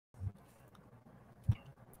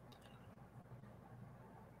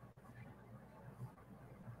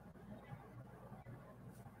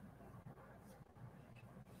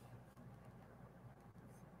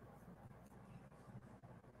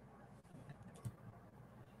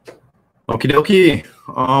Okie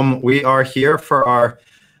dokie. We are here for our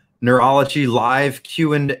Neurology live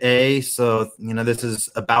Q&A. So, this is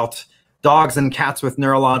about dogs and cats with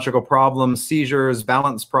neurological problems, seizures,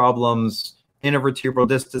 balance problems, intervertebral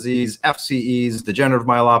disc disease, FCEs, degenerative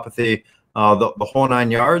myelopathy, the whole nine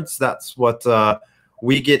yards. That's what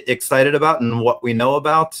we get excited about and what we know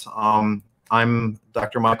about. I'm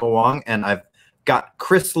Dr. Michael Wong, and I've got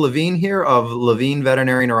Chris Levine here of Levine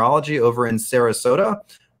Veterinary Neurology over in Sarasota.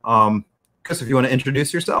 Chris, if you want to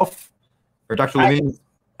introduce yourself, or Dr. Levine.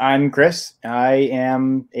 I'm Chris. I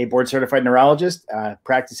am a board-certified neurologist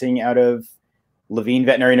practicing out of Levine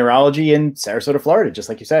Veterinary Neurology in Sarasota, Florida, just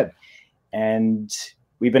like you said. And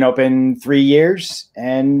we've been open 3 years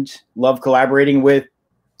and love collaborating with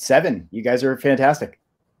 7. You guys are fantastic.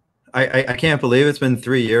 I can't believe it's been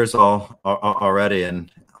 3 years already,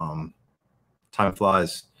 and time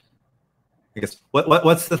flies. I guess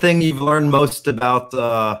what's the thing you've learned most about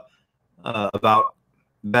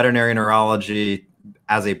veterinary neurology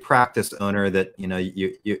as a practice owner that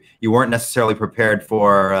you weren't necessarily prepared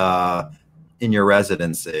for in your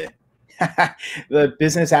residency? The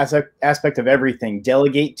business aspect of everything.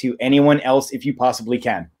 Delegate to anyone else if you possibly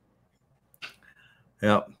can.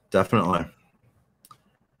 Yeah, definitely.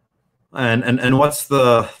 And what's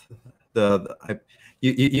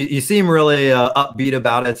you seem really upbeat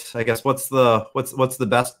about it. I guess what's the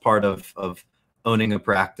best part of owning a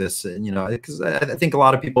practice? And because I think a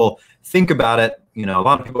lot of people think about it. A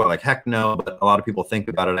lot of people are like, heck no, but a lot of people think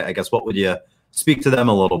about it. I guess what would you speak to them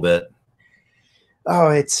a little bit? Oh,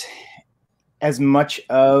 it's as much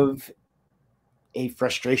of a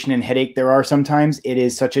frustration and headache there are sometimes. It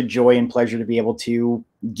is such a joy and pleasure to be able to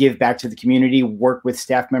give back to the community, work with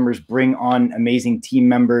staff members, bring on amazing team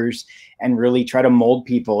members, and really try to mold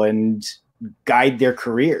people and guide their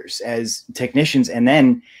careers as technicians. And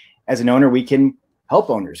then as an owner, we can help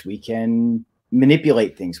owners. We can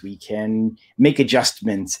manipulate things. We can make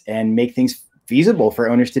adjustments and make things feasible for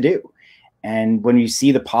owners to do. And when you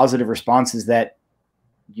see the positive responses that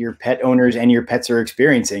your pet owners and your pets are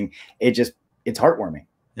experiencing, it's heartwarming.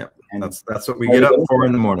 Yeah, and that's what we get up for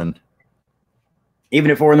in the morning. Even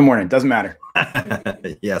at 4 in the morning, doesn't matter.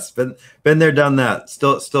 Yes, been there, done that.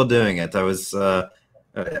 Still doing it. I was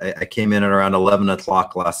I came in at around 11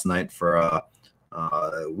 o'clock last night for a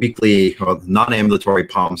weekly non-ambulatory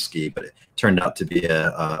palm ski, but it turned out to be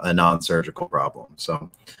a non-surgical problem. So,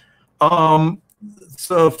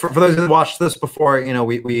 so for those who watched this before,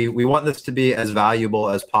 we want this to be as valuable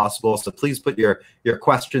as possible. So please put your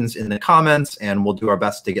questions in the comments, and we'll do our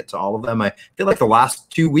best to get to all of them. I feel like the last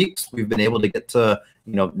 2 weeks we've been able to get to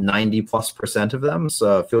 90+% of them,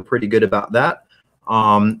 so I feel pretty good about that.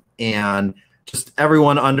 And just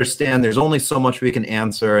everyone understand there's only so much we can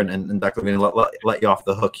answer, and Dr. Levine, let you off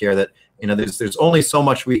the hook here that there's only so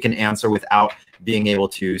much we can answer without being able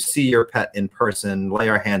to see your pet in person, lay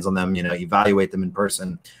our hands on them, evaluate them in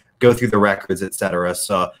person, go through the records, etc.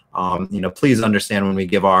 So please understand when we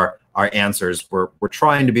give our answers, we're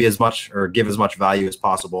trying to be as much or give as much value as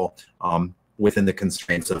possible within the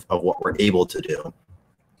constraints of what we're able to do.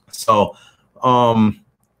 So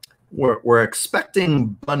we're expecting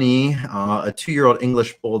Bunny, a 2-year-old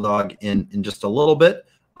English bulldog, in just a little bit.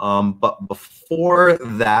 But before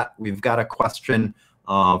that, we've got a question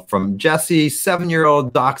from Jesse.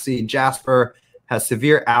 7-year-old Doxy Jasper has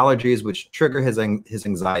severe allergies which trigger his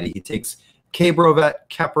anxiety. He takes K-Brovet,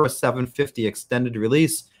 Keppra 750 extended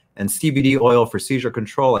release, and CBD oil for seizure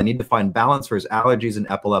control. I need to find balance for his allergies and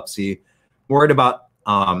epilepsy. Worried about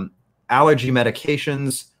allergy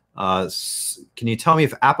medications. Can you tell me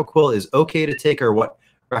if Apoquel is okay to take, or what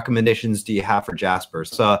recommendations do you have for Jasper?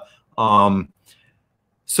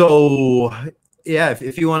 So yeah,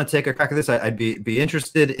 if you want to take a crack at this, I'd be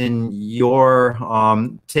interested in your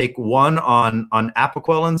take one on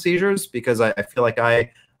Apoquel and seizures, because I feel like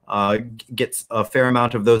I get a fair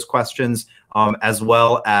amount of those questions, as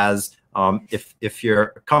well as if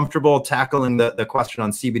you're comfortable tackling the question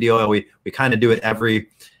on CBD oil. We kind of do it every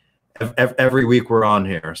week we're on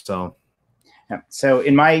here. So yeah. So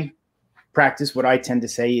in my practice, what I tend to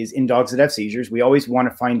say is, in dogs that have seizures, we always want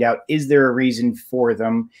to find out, is there a reason for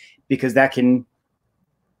them? Because that can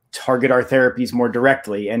target our therapies more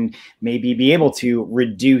directly and maybe be able to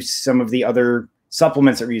reduce some of the other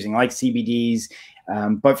supplements that we're using, like CBDs.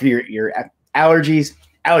 But for your allergies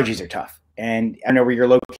are tough. And I know where you're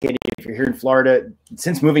located. If you're here in Florida,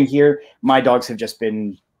 since moving here, my dogs have just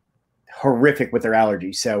been horrific with their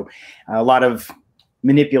allergies. So a lot of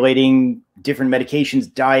manipulating different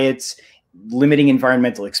medications, diets, limiting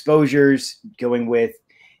environmental exposures, going with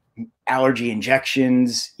allergy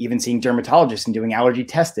injections, even seeing dermatologists and doing allergy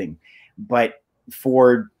testing. But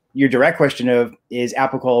for your direct question of is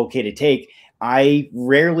Apoquel okay to take, I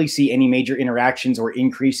rarely see any major interactions or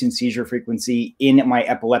increase in seizure frequency in my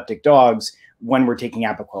epileptic dogs when we're taking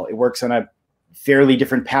Apoquel. It works on a fairly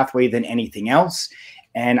different pathway than anything else,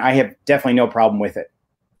 and I have definitely no problem with it.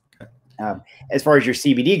 As far as your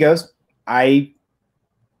CBD goes, I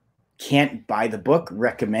can't by the book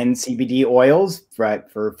recommend CBD oils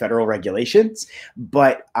for federal regulations,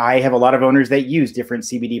 but I have a lot of owners that use different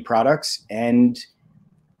CBD products and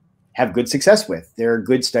have good success with. There are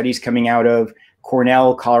good studies coming out of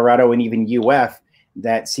Cornell, Colorado, and even UF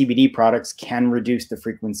that CBD products can reduce the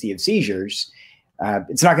frequency of seizures.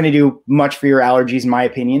 It's not going to do much for your allergies, in my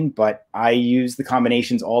opinion, but I use the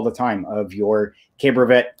combinations all the time of your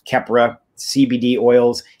Cabravet, Keppra, CBD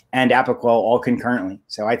oils, and Apoquel all concurrently.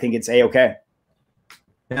 So I think it's A-okay.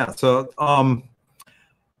 Yeah. So,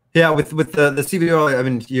 yeah, with the CBD oil, I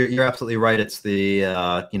mean, you're absolutely right. It's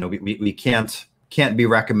the, you know, we can't be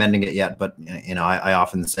recommending it yet, but you know, I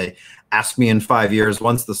often say, ask me in 5 years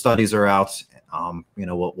once the studies are out. You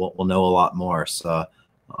know, we'll know a lot more. So,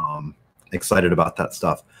 excited about that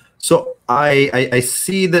stuff. So I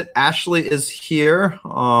see that Ashley is here.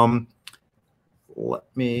 Let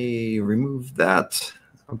me remove that.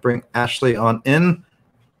 I'll bring Ashley on in.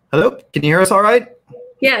 Hello, can you hear us all right?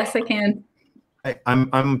 Yes, I can. Hi,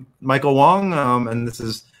 I'm Michael Wong, and this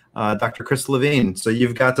is Dr. Chris Levine. So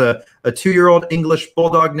you've got a 2-year-old English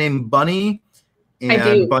bulldog named Bunny,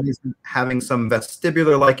 and Bunny's having some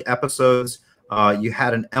vestibular-like episodes. You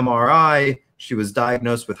had an MRI. She was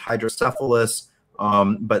diagnosed with hydrocephalus,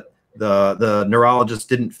 but the neurologist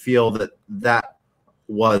didn't feel that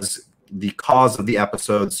was the cause of the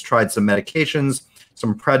episodes. Tried some medications,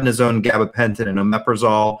 some prednisone, gabapentin, and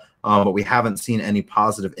omeprazole, but we haven't seen any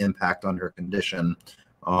positive impact on her condition.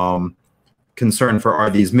 Concern for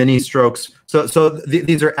are these mini strokes? So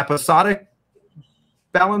these are episodic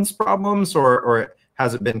balance problems, or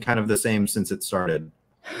has it been kind of the same since it started?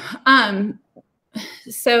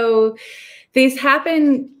 So these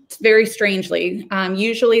happen very strangely.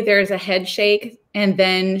 Usually there's a head shake, and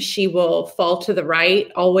then she will fall to the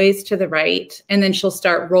right, always to the right, and then she'll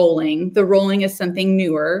start rolling. The rolling is something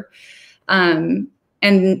newer. And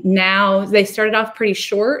now they started off pretty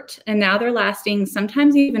short, and now they're lasting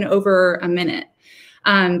sometimes even over a minute.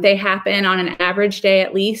 They happen on an average day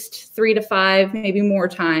at least 3 to 5, maybe more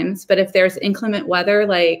times. But if there's inclement weather,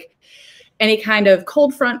 like any kind of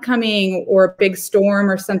cold front coming or a big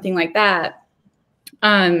storm or something like that,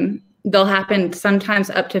 they'll happen sometimes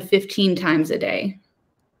up to 15 times a day.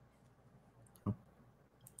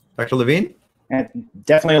 Dr. Levine?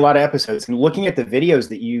 Definitely a lot of episodes. And looking at the videos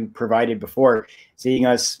that you provided before, seeing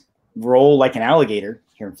us roll like an alligator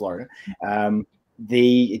here in Florida,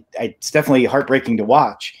 it's definitely heartbreaking to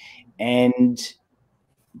watch. And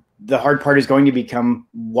the hard part is going to become,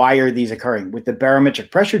 why are these occurring? With the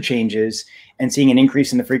barometric pressure changes and seeing an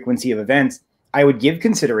increase in the frequency of events, I would give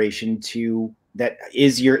consideration to that.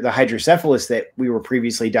 Is the hydrocephalus that we were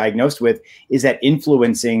previously diagnosed with, is that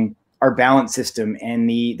influencing our balance system and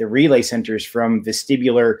the relay centers from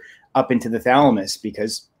vestibular up into the thalamus?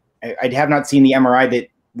 Because I have not seen the MRI that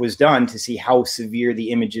was done to see how severe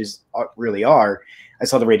the images really are. I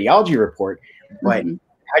saw the radiology report, but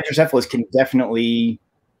hydrocephalus can definitely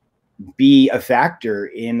be a factor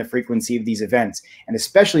in the frequency of these events. And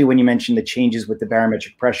especially when you mention the changes with the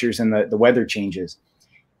barometric pressures and the weather changes.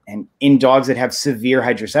 And in dogs that have severe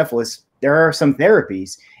hydrocephalus, there are some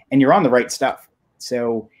therapies, and you're on the right stuff.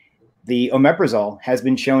 So the omeprazole has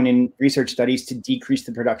been shown in research studies to decrease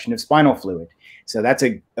the production of spinal fluid. So that's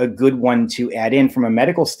a good one to add in from a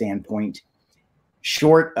medical standpoint,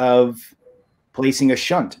 short of placing a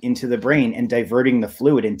shunt into the brain and diverting the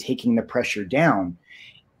fluid and taking the pressure down.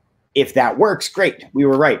 If that works, great, we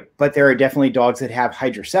were right. But there are definitely dogs that have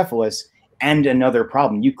hydrocephalus and another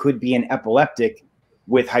problem. You could be an epileptic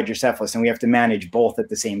with hydrocephalus, and we have to manage both at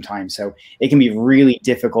the same time. So it can be really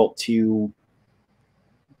difficult to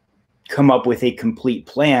come up with a complete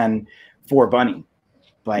plan for Bunny.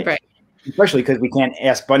 But especially because we can't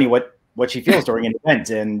ask Bunny what she feels during an event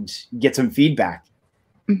and get some feedback.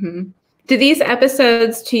 Do these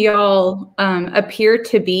episodes to y'all appear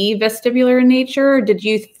to be vestibular in nature? Or did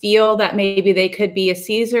you feel that maybe they could be a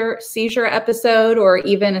seizure episode or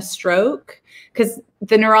even a stroke? Because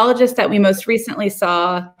the neurologist that we most recently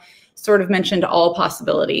saw sort of mentioned all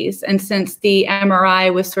possibilities. And since the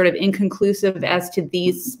MRI was sort of inconclusive as to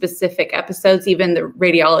these specific episodes, even the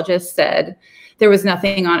radiologist said there was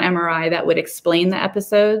nothing on MRI that would explain the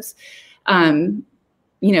episodes.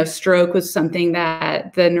 You know, stroke was something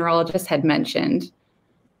that the neurologist had mentioned.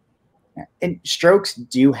 And strokes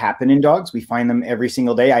do happen in dogs. We find them every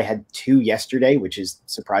single day. I had 2 yesterday, which is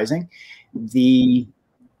surprising. The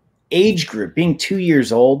age group, being 2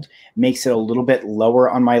 years old, makes it a little bit lower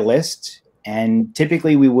on my list. And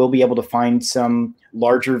typically we will be able to find some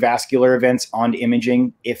larger vascular events on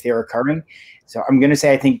imaging if they're occurring. So I'm going to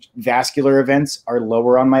say I think vascular events are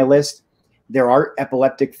lower on my list. There are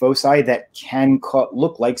epileptic foci that can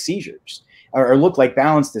look like seizures or look like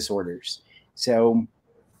balance disorders. So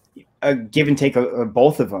a give and take of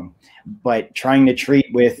both of them, but trying to treat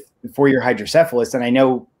for your hydrocephalus, and I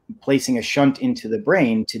know placing a shunt into the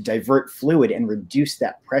brain to divert fluid and reduce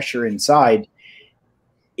that pressure inside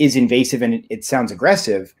is invasive and it sounds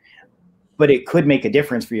aggressive, but it could make a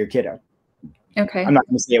difference for your kiddo. Okay. I'm not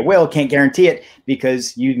going to say it will, can't guarantee it,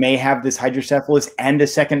 because you may have this hydrocephalus and a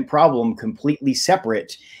second problem completely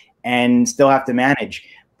separate and still have to manage.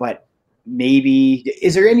 But maybe,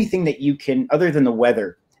 is there anything that you can, other than the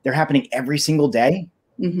weather, they're happening every single day?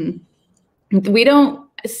 Mm-hmm. We don't,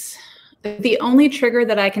 the only trigger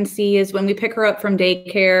that I can see is when we pick her up from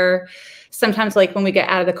daycare. Sometimes like when we get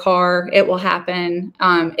out of the car, it will happen.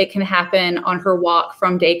 It can happen on her walk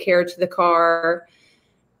from daycare to the car.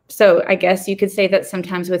 So I guess you could say that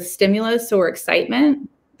sometimes with stimulus or excitement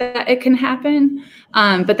that it can happen.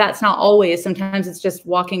 But that's not always. Sometimes it's just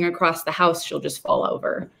walking across the house, she'll just fall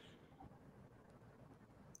over.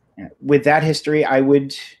 With that history, I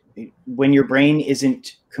would, when your brain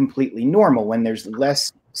isn't completely normal, when there's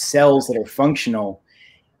less cells that are functional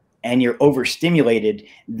and you're overstimulated,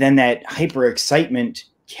 then that hyperexcitement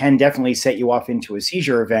can definitely set you off into a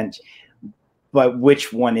seizure event. But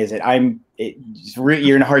which one is it?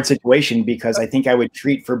 You're in a hard situation, because I think I would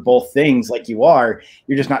treat for both things like you are.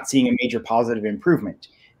 You're just not seeing a major positive improvement.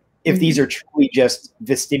 If these are truly just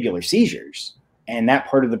vestibular seizures, and that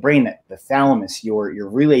part of the brain, that the thalamus, your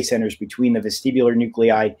relay centers between the vestibular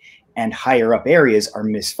nuclei and higher up areas are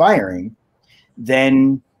misfiring,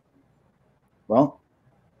 then, well,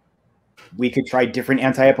 we could try different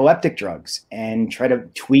anti-epileptic drugs and try to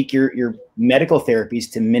tweak your medical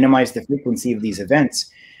therapies to minimize the frequency of these events,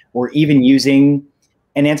 or even using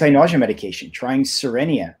an anti-nausea medication, trying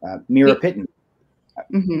Serenia, mirapitin.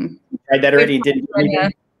 Tried that already and didn't do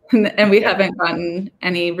anything. And we haven't gotten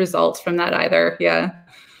any results from that either. Yeah.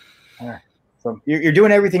 So you're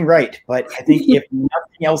doing everything right. But I think if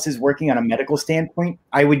nothing else is working on a medical standpoint,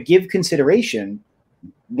 I would give consideration,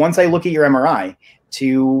 once I look at your MRI,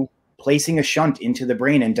 to placing a shunt into the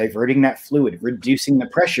brain and diverting that fluid, reducing the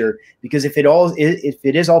pressure. Because if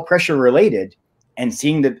it is all pressure related, and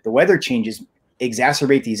seeing the weather changes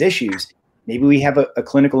exacerbate these issues, maybe we have a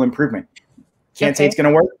clinical improvement. Can't say it's going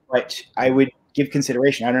to work, but I would give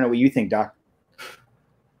consideration. I don't know what you think, Doc.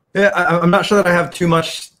 Yeah, I'm not sure that I have too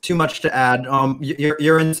much to add.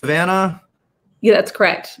 You're in Savannah? Yeah, that's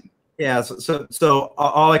correct. Yeah, so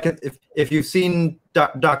all I can, if you've seen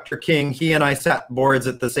Dr. King, he and I sat boards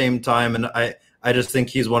at the same time, and I just think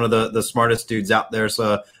he's one of the smartest dudes out there.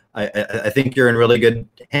 So I think you're in really good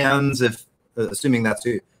hands, if assuming that's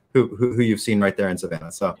who you've seen right there in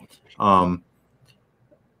Savannah. So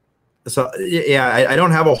yeah, I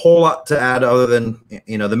don't have a whole lot to add other than,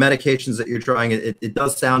 the medications that you're trying. It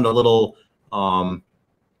does sound a little, the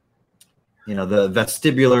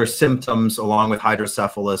vestibular symptoms along with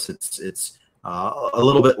hydrocephalus, it's a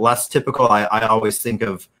little bit less typical. I always think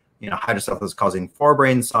of, hydrocephalus causing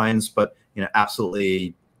forebrain signs, but,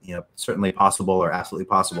 absolutely, certainly possible or absolutely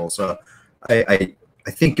possible. So I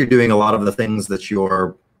think you're doing a lot of the things that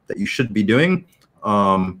you should be doing.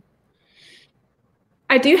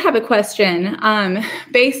 I do have a question.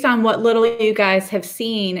 Based on what little you guys have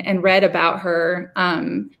seen and read about her,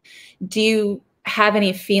 do you have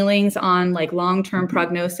any feelings on like long-term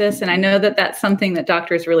prognosis? And I know that that's something that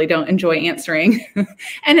doctors really don't enjoy answering.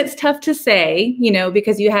 And it's tough to say,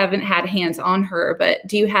 because you haven't had hands on her, but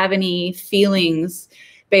do you have any feelings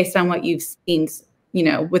based on what you've seen,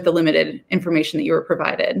 with the limited information that you were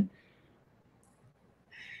provided?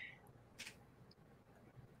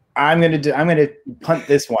 I'm gonna punt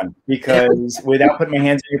this one, because without putting my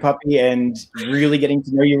hands on your puppy and really getting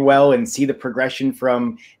to know you well and see the progression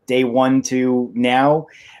from day 1 to now,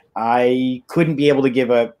 I couldn't be able to give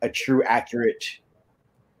a true accurate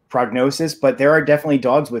prognosis. But there are definitely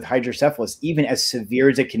dogs with hydrocephalus, even as severe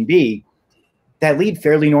as it can be, that lead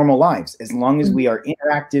fairly normal lives, as long as we are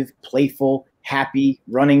interactive, playful, happy,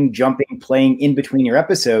 running, jumping, playing in between your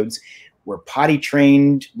episodes. We're potty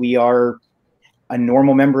trained, we are a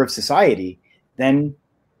normal member of society, then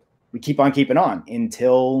we keep on keeping on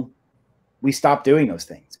until we stop doing those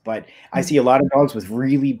things. But I see a lot of dogs with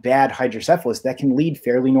really bad hydrocephalus that can lead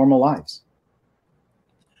fairly normal lives.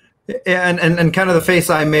 And kind of the face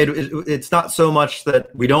I made, it's not so much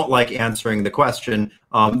that we don't like answering the question.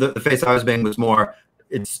 The face I was making was more,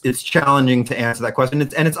 it's challenging to answer that question.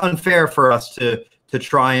 And it's unfair for us to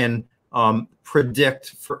try and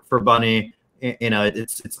predict for Bunny. You know,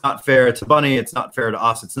 it's not fair to Bunny. It's not fair to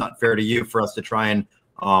us. It's not fair to you for us to try and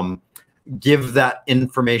give that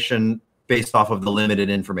information based off of the limited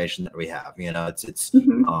information that we have. You know,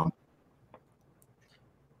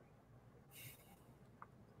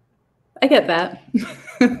 I get that.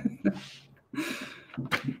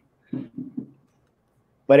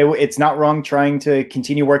 But it's not wrong trying to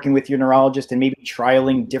continue working with your neurologist and maybe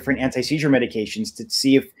trialing different anti-seizure medications to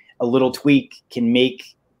see if a little tweak can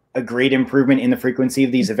make a great improvement in the frequency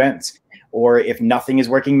of these events. Or if nothing is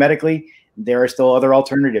working medically, there are still other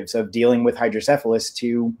alternatives of dealing with hydrocephalus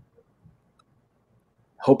to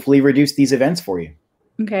hopefully reduce these events for you.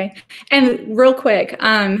 Okay. And real quick,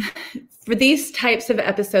 for these types of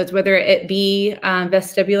episodes, whether it be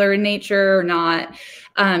vestibular in nature or not,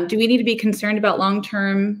 do we need to be concerned about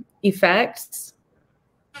long-term effects?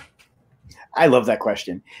 I love that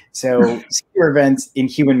question. So seizure events in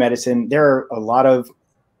human medicine, there are a lot of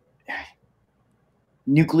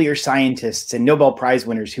nuclear scientists and Nobel Prize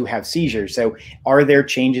winners who have seizures. So are there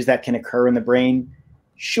changes that can occur in the brain?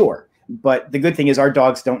 Sure. But the good thing is our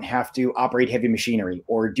dogs don't have to operate heavy machinery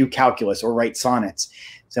or do calculus or write sonnets.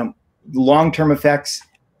 So long-term effects,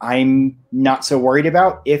 I'm not so worried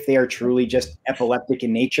about if they are truly just epileptic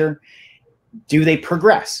in nature. Do they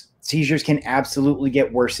progress? Seizures can absolutely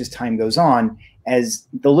get worse as time goes on, as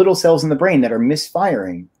the little cells in the brain that are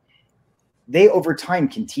misfiring, they over time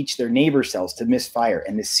can teach their neighbor cells to misfire,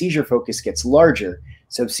 and the seizure focus gets larger.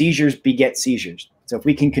 So seizures beget seizures. So if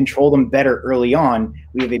we can control them better early on,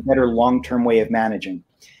 we have a better long-term way of managing.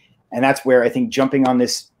 And that's where I think jumping on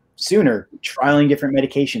this sooner, trialing different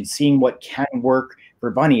medications, seeing what can work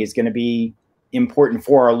for Bunny is going to be important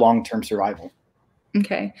for our long-term survival.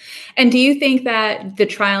 Okay. And do you think that the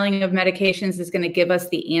trialing of medications is going to give us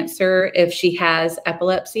the answer if she has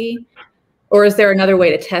epilepsy? Or is there another way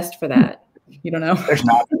to test for that? You don't know? There's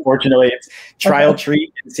not, unfortunately. It's trial,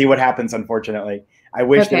 treat, and see what happens, unfortunately. I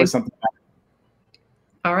wish there was something better.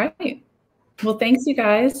 All right. Well, thanks, you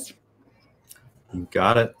guys. You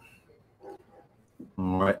got it.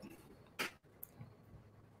 All right.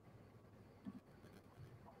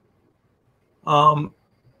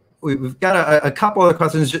 We've got a couple other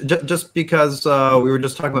questions just because we were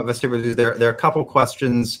just talking about vestibular disease. There are a couple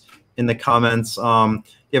questions in the comments. You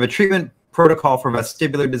have a treatment protocol for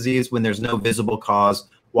vestibular disease when there's no visible cause.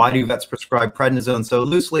 Why do vets prescribe prednisone so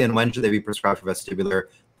loosely, and when should they be prescribed for vestibular,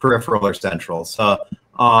 peripheral, or central? So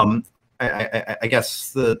I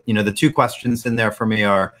guess the two questions in there for me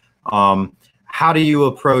are how do you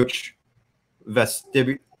approach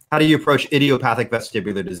idiopathic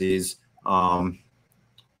vestibular disease? How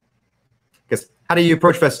do you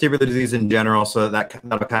approach vestibular disease in general? So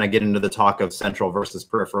that'll kind of get into the talk of central versus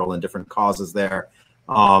peripheral and different causes there.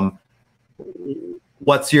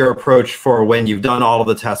 What's your approach for when you've done all of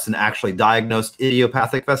the tests and actually diagnosed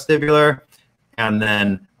idiopathic vestibular? And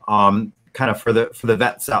then kind of for the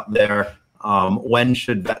vets out there, when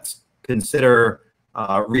should vets consider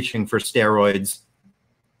reaching for steroids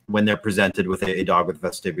when they're presented with a dog with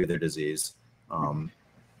vestibular disease?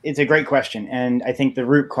 It's a great question. And I think the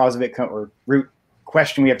root cause of it, or root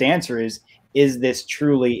question we have to answer is this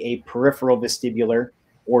truly a peripheral vestibular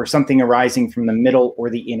or something arising from the middle or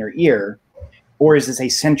the inner ear? Or is this a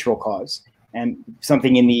central cause and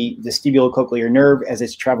something in the vestibulocochlear nerve as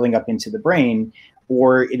it's traveling up into the brain,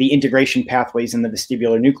 or the integration pathways in the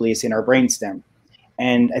vestibular nucleus in our brainstem?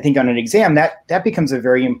 And I think on an exam, that becomes a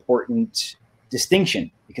very important distinction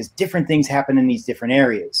because different things happen in these different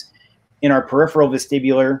areas. In our peripheral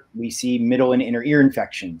vestibular, we see middle and inner ear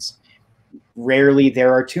infections. Rarely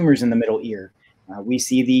there are tumors in the middle ear. We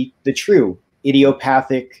see the true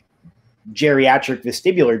idiopathic geriatric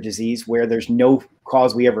vestibular disease where there's no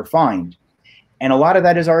cause we ever find. And a lot of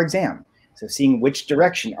that is our exam. So seeing which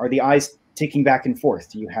direction are the eyes ticking back and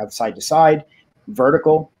forth. Do you have side to side,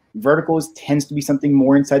 vertical? Vertical tends to be something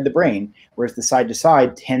more inside the brain, whereas the side to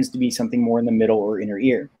side tends to be something more in the middle or inner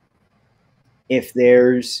ear. If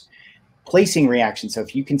there's placing reaction, so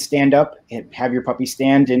if you can stand up and have your puppy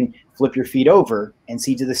stand and flip your feet over and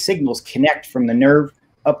see do the signals connect from the nerve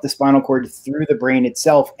up the spinal cord through the brain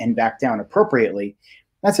itself and back down appropriately,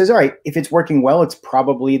 that says, all right, if it's working well, it's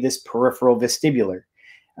probably this peripheral vestibular.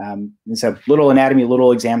 And so little anatomy,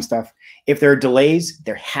 little exam stuff. If there are delays,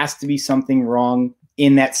 there has to be something wrong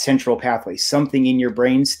in that central pathway, something in your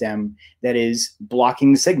brain stem that is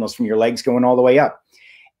blocking the signals from your legs going all the way up.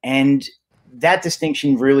 And that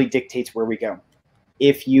distinction really dictates where we go.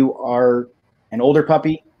 If you are an older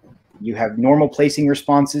puppy, you have normal placing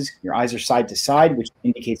responses, your eyes are side to side, which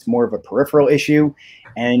indicates more of a peripheral issue,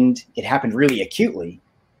 and it happened really acutely,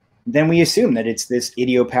 then we assume that it's this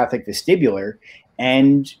idiopathic vestibular.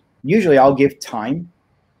 And usually I'll give time.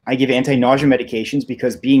 I give anti-nausea medications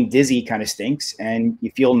because being dizzy kind of stinks and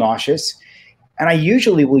you feel nauseous. And I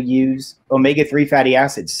usually will use omega-3 fatty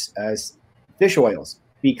acids, fish oils,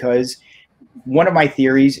 because one of my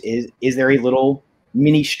theories is there a little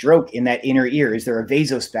mini stroke in that inner ear? Is there a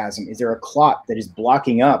vasospasm? Is there a clot that is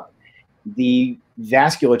blocking up the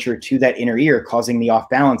vasculature to that inner ear, causing the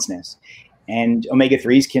off-balanceness? And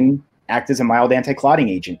omega-3s can act as a mild anti-clotting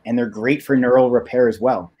agent, and they're great for neural repair as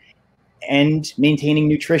well. And maintaining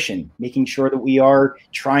nutrition, making sure that we are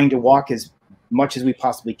trying to walk as much as we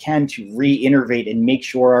possibly can to re-innervate and make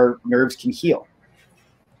sure our nerves can heal.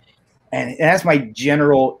 And that's my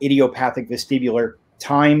general idiopathic vestibular: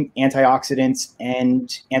 time, antioxidants,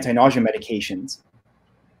 and anti-nausea medications.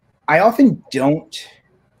 I often don't,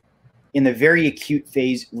 in the very acute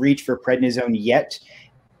phase, reach for prednisone yet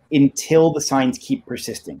until the signs keep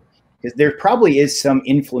persisting, because there probably is some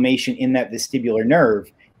inflammation in that vestibular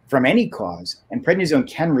nerve from any cause, and prednisone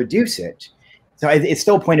can reduce it. So it's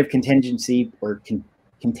still a point of contingency or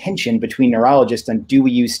contention between neurologists on do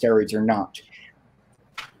we use steroids or not.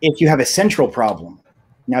 If you have a central problem,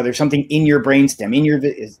 now there's something in your brainstem, in your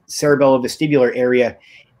cerebellovestibular area,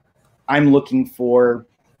 I'm looking for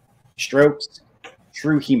strokes,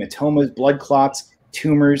 true hematomas, blood clots,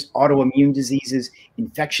 tumors, autoimmune diseases,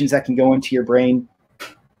 infections that can go into your brain.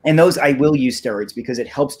 And those I will use steroids because it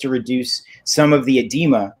helps to reduce some of the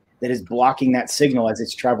edema that is blocking that signal as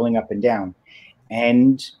it's traveling up and down.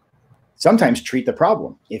 And sometimes treat the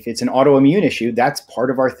problem. If it's an autoimmune issue, that's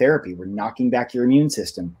part of our therapy. We're knocking back your immune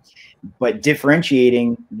system. But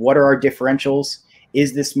differentiating, what are our differentials?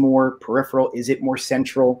 Is this more peripheral? Is it more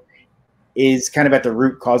central? Is kind of at the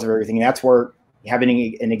root cause of everything. And that's where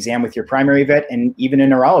having an exam with your primary vet and even a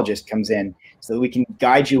neurologist comes in, so that we can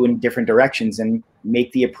guide you in different directions and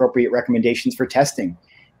make the appropriate recommendations for testing.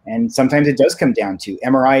 And sometimes it does come down to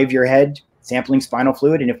MRI of your head, sampling spinal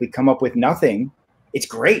fluid. And if we come up with nothing, it's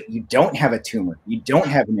great. You don't have a tumor. You don't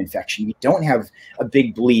have an infection. You don't have a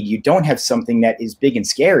big bleed. You don't have something that is big and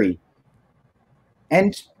scary.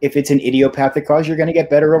 And if it's an idiopathic cause, you're going to get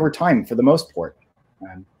better over time for the most part.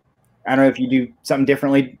 I don't know if you do something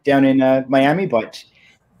differently down in Miami, but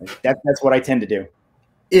that's what I tend to do.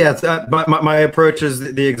 Yeah, but my approach is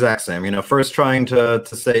the exact same. You know, first trying to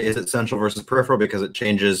say, is it central versus peripheral, because it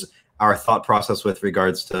changes our thought process with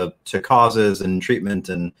regards to causes and treatment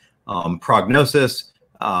and prognosis.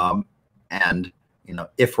 And, you know,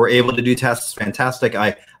 if we're able to do tests, fantastic.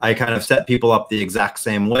 I kind of set people up the exact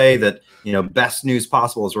same way that, you know, best news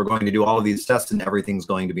possible is we're going to do all of these tests and everything's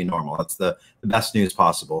going to be normal. That's the best news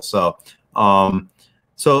possible. So,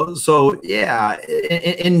 so yeah,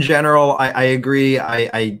 in general, I agree.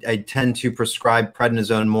 I tend to prescribe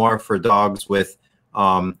prednisone more for dogs with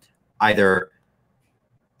either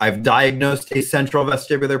I've diagnosed a central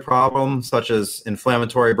vestibular problem, such as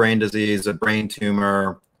inflammatory brain disease, a brain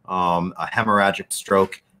tumor, a hemorrhagic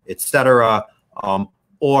stroke, etc.,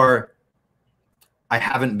 or I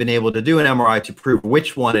haven't been able to do an MRI to prove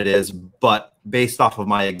which one it is, but based off of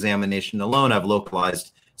my examination alone, I've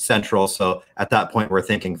localized central. So at that point, we're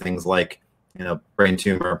thinking things like, you know, brain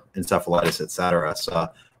tumor, encephalitis, etc. So,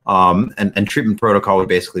 and treatment protocol would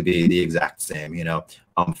basically be the exact same, you know,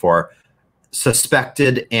 for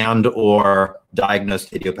suspected and or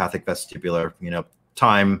diagnosed idiopathic vestibular, you know,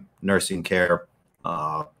 time, nursing care,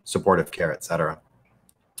 supportive care, etc.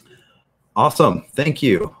 Awesome. Thank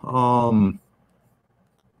you.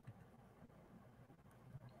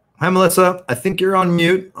 Hi, Melissa. I think you're on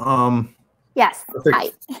mute. Yes.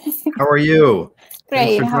 Hi. How are you?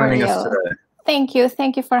 Great. How are you? Thank you.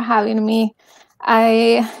 Thank you for having me.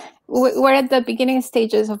 We're at the beginning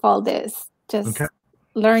stages of all this, just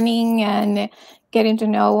learning and getting to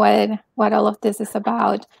know what all of this is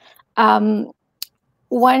about.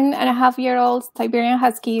 1.5-year-old Siberian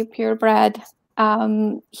Husky, purebred.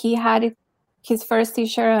 He had his first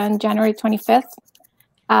seizure on January 25th.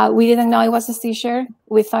 We didn't know it was a seizure.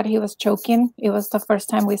 We thought he was choking. It was the first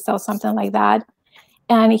time we saw something like that.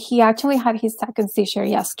 And he actually had his second seizure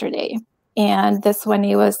yesterday. And this one,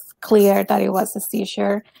 it was clear that it was a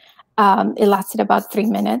seizure. It lasted about 3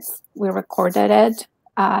 minutes. We recorded it.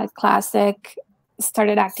 Classic.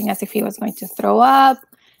 Started acting as if he was going to throw up,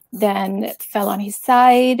 then fell on his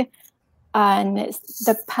side. And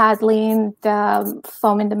the paddling, the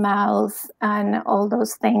foam in the mouth, and all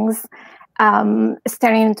those things.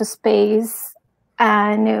 Staring into space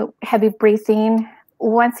and heavy breathing.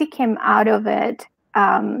 Once he came out of it,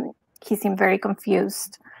 he seemed very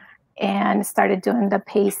confused and started doing the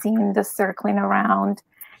pacing, the circling around,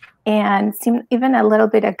 and seemed even a little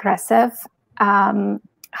bit aggressive.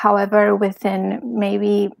 However, within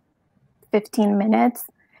maybe 15 minutes,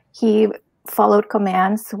 he followed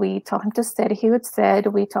commands. We told him to sit, he would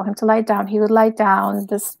sit. We told him to lie down, he would lie down,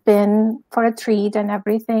 the spin for a treat and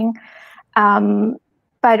everything.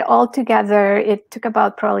 But altogether, it took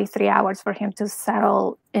about probably 3 hours for him to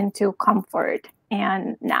settle into comfort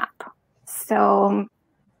and nap. So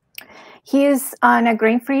he's on a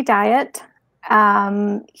grain-free diet.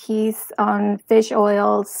 He's on fish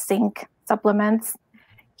oil, zinc supplements.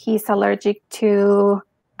 He's allergic to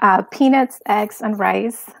peanuts, eggs, and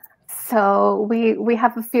rice. So we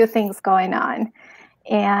have a few things going on.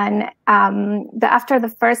 And after the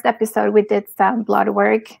first episode, we did some blood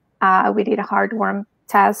work. We did a heartworm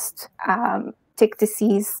test, tick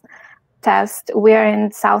disease test. We're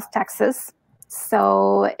in South Texas,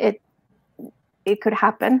 so it could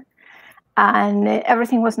happen. And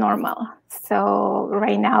everything was normal. So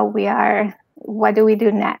right now we are, what do we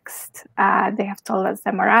do next? They have told us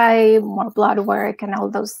MRI, more blood work, and all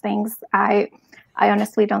those things. I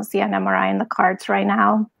honestly don't see an MRI in the cards right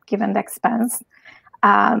now, given the expense.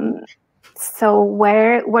 So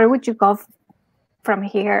where would you go from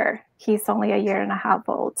here? He's only 1.5 years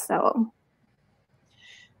old, so.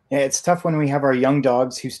 Yeah, it's tough when we have our young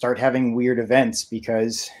dogs who start having weird events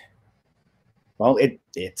because, well,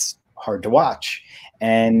 it's hard to watch.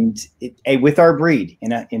 And with our breed,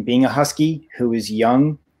 in being a husky who is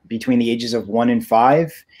young, between the ages of 1 and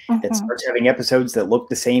 5, that starts having episodes that look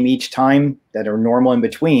the same each time, that are normal in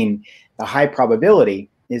between, the high probability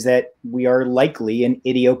is that we are likely an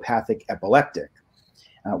idiopathic epileptic.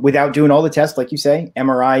 Without doing all the tests, like you say,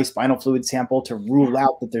 MRI, spinal fluid sample, to rule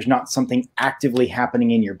out that there's not something actively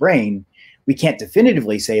happening in your brain, we can't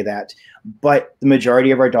definitively say that. But the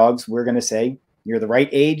majority of our dogs, we're going to say, you're the right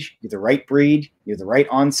age, you're the right breed, you're the right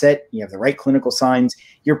onset, you have the right clinical signs,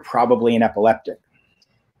 you're probably an epileptic.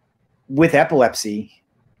 With epilepsy,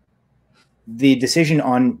 the decision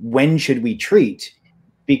on when should we treat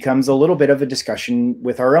becomes a little bit of a discussion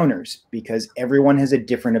with our owners, because everyone has a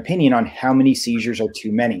different opinion on how many seizures are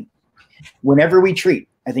too many. Whenever we treat,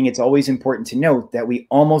 I think it's always important to note that we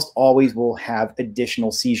almost always will have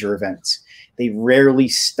additional seizure events. They rarely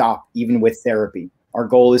stop even with therapy. Our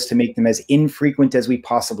goal is to make them as infrequent as we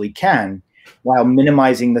possibly can while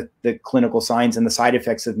minimizing the clinical signs and the side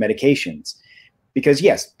effects of medications. Because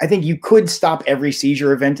yes, I think you could stop every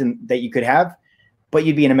seizure event that you could have, but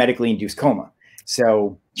you'd be in a medically induced coma.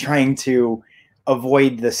 So trying to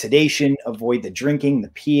avoid the sedation, avoid the drinking, the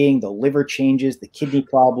peeing, the liver changes, the kidney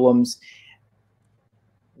problems,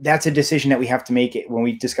 that's a decision that we have to make when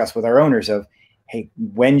we discuss with our owners of, hey,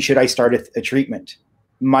 when should I start a treatment?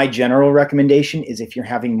 My general recommendation is if you're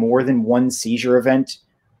having more than 1 seizure event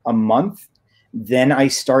a month, then I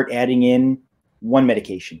start adding in 1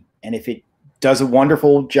 medication. And if it does a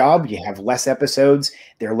wonderful job, you have less episodes,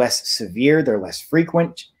 they're less severe, they're less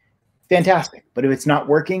frequent, fantastic. But if it's not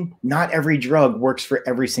working, not every drug works for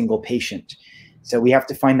every single patient. So we have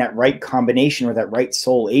to find that right combination or that right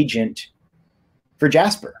sole agent for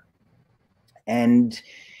Jasper. And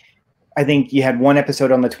I think you had 1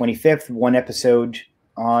 episode on the 25th, 1 episode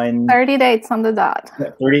on 30 dates on the dot.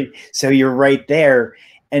 30. So you're right there.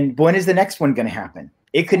 And when is the next one going to happen?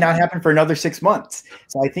 It could not happen for another 6 months.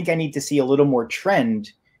 So I think I need to see a little more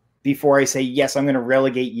trend before I say, yes, I'm going to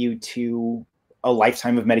relegate you to a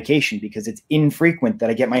lifetime of medication, because it's infrequent that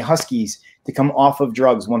I get my huskies to come off of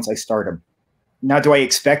drugs once I start them. Now, do I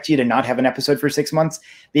expect you to not have an episode for 6 months?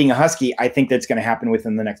 Being a husky, I think that's going to happen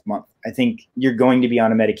within the next month. I think you're going to be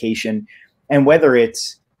on a medication, and whether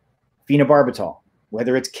it's phenobarbital,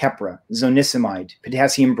 whether it's Keppra, zonisamide,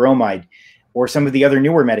 potassium bromide, or some of the other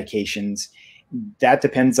newer medications, that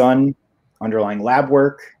depends on underlying lab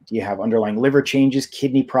work. Do you have underlying liver changes,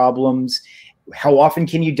 kidney problems? How often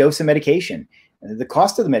can you dose a medication? The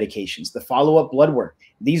cost of the medications, the follow-up blood work.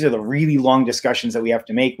 These are the really long discussions that we have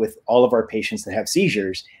to make with all of our patients that have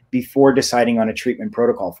seizures before deciding on a treatment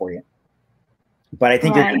protocol for you. But I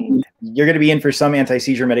think you're going to be in for some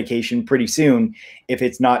anti-seizure medication pretty soon. If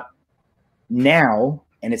it's not now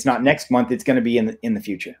and it's not next month, it's going to be in the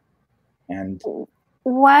future. And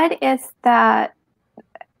what is that,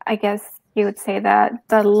 I guess you would say, that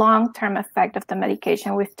the long-term effect of the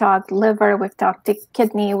medication? We've talked liver, we've talked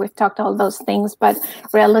kidney, we've talked all those things, but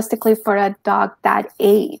realistically for a dog that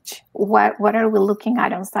age, what are we looking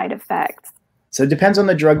at on side effects? So it depends on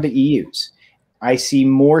the drug that you use. I see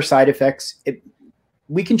more side effects.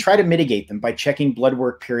 we can try to mitigate them by checking blood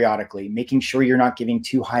work periodically, making sure you're not giving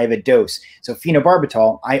too high of a dose. So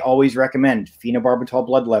phenobarbital, I always recommend phenobarbital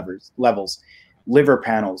blood levels, liver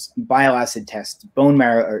panels, bile acid tests, bone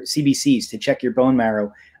marrow or CBCs to check your bone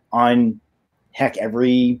marrow on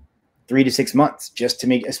every 3 to 6 months, just to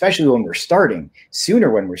make, especially when we're starting,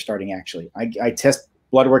 sooner when we're starting actually. I test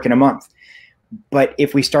blood work in a month. But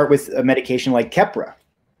if we start with a medication like Keppra,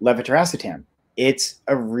 levetiracetam, it's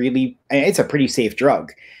a pretty safe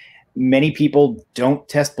drug. Many people don't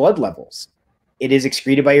test blood levels. It is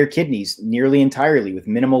excreted by your kidneys nearly entirely with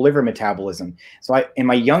minimal liver metabolism. So in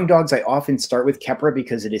my young dogs, I often start with Keppra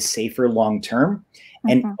because it is safer long-term.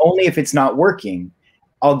 And only if it's not working,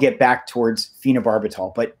 I'll get back towards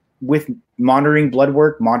phenobarbital. But with monitoring blood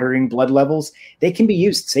work, monitoring blood levels, they can be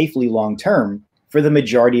used safely long-term for the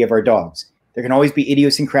majority of our dogs. There can always be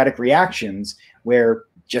idiosyncratic reactions where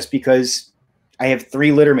just because I have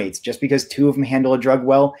 3 litter mates, just because 2 of them handle a drug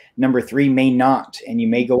well, number 3 may not, and you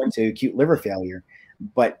may go into acute liver failure.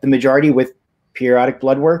 But the majority with periodic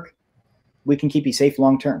blood work, we can keep you safe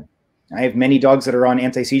long-term. I have many dogs that are on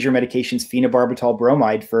anti-seizure medications, phenobarbital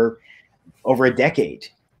bromide, for over a decade,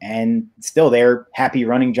 and still they're happy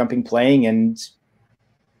running, jumping, playing, and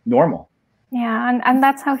normal. Yeah, and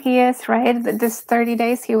that's how he is, right? This 30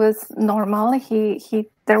 days, he was normal.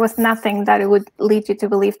 There was nothing that it would lead you to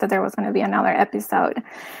believe that there was going to be another episode.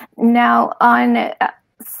 Now, on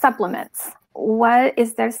supplements,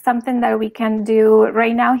 is there something that we can do?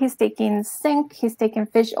 Right now, he's taking zinc, he's taking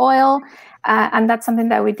fish oil, and that's something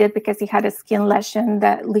that we did because he had a skin lesion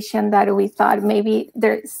that we thought maybe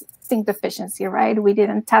there's zinc deficiency, right? We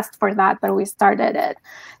didn't test for that, but we started it.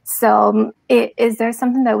 So is there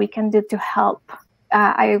something that we can do to help?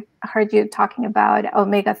 I heard you talking about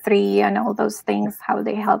omega-3 and all those things, how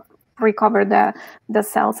they help recover the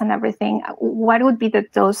cells and everything. What would be the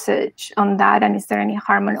dosage on that? And is there any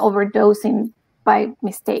harm in overdosing by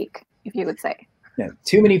mistake, if you would say? Yeah,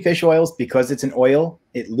 too many fish oils, because it's an oil,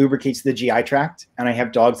 it lubricates the GI tract. And I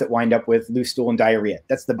have dogs that wind up with loose stool and diarrhea.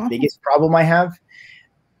 That's the biggest problem I have.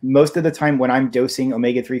 Most of the time when I'm dosing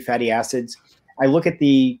omega-3 fatty acids, I look at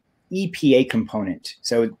the EPA component.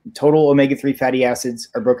 So total omega-3 fatty acids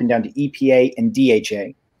are broken down to EPA and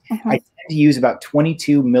DHA. I tend to use about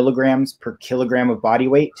 22 milligrams per kilogram of body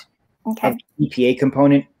weight of EPA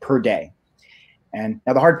component per day. And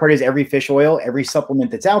now the hard part is every fish oil, every supplement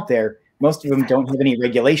that's out there, most of them don't have any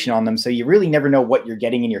regulation on them. So you really never know what you're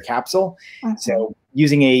getting in your capsule. So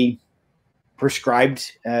using a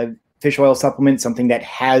prescribed fish oil supplement, something that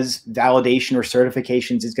has validation or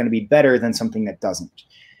certifications, is going to be better than something that doesn't.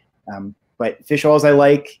 But fish oils I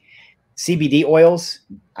like. CBD oils,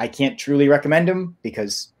 I can't truly recommend them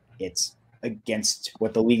because it's against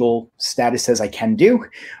what the legal status says I can do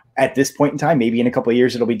at this point in time. Maybe in a couple of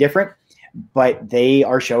years it'll be different, but they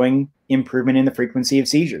are showing improvement in the frequency of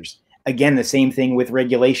seizures. Again, the same thing with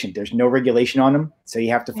regulation. There's no regulation on them, so you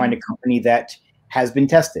have to find a company that has been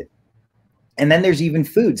tested. And then there's even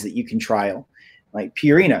foods that you can trial. Like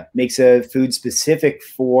Purina makes a food specific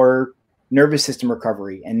for nervous system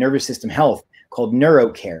recovery and nervous system health called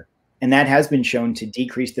NeuroCare. And that has been shown to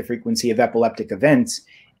decrease the frequency of epileptic events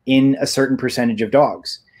in a certain percentage of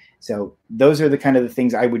dogs. So those are the kind of the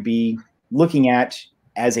things I would be looking at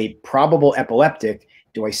as a probable epileptic.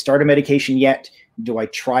 Do I start a medication yet? Do I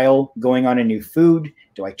trial going on a new food?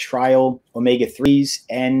 Do I trial omega-3s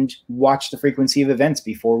and watch the frequency of events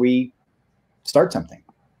before we start something?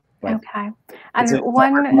 But okay. And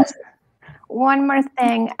one more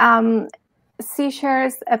thing,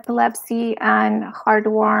 seizures, epilepsy, and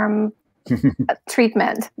heartworm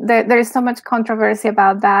treatment. There's so much controversy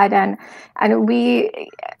about that. And we,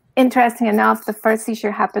 interesting enough, the first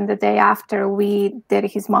seizure happened the day after we did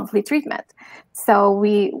his monthly treatment. So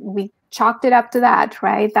we chalked it up to that,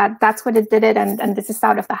 right? That's what it did it. And this is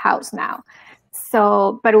out of the house now.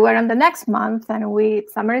 So, but we're on the next month and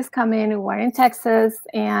summer is coming, we're in Texas,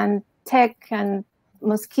 and tick and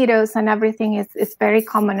mosquitoes and everything is very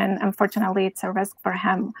common, and unfortunately it's a risk for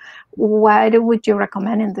him. What would you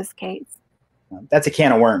recommend in this case? That's a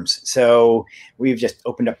can of worms. So we've just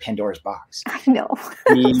opened up Pandora's box. I know.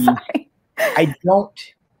 I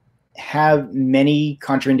don't have many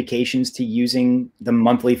contraindications to using the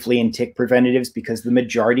monthly flea and tick preventatives because the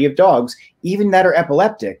majority of dogs, even that are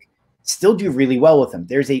epileptic, still do really well with them.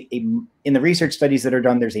 There's in the research studies that are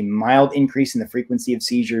done, there's a mild increase in the frequency of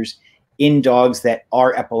seizures in dogs that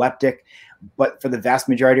are epileptic. But for the vast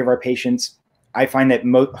majority of our patients, I find that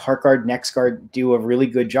HeartGuard, NexGuard do a really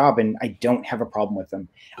good job, and I don't have a problem with them.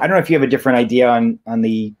 I don't know if you have a different idea on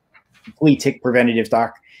the flea tick preventative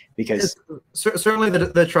doc, because certainly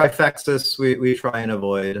the trifexis we try and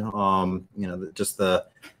avoid. You know, just the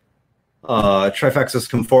trifexis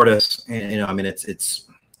comfortis. You know, I mean, it's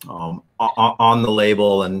on the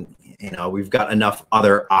label, and you know, we've got enough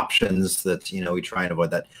other options that, you know, we try and avoid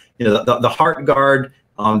that. You know, the heart guard.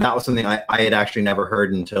 That was something I had actually never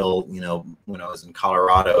heard until, you know, when I was in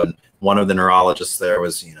Colorado, and one of the neurologists there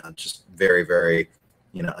was, you know, just very, very,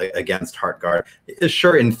 you know, against heart guard.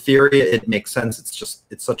 Sure, in theory, it makes sense.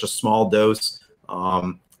 It's such a small dose.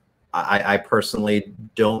 I personally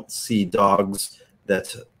don't see dogs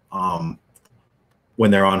that,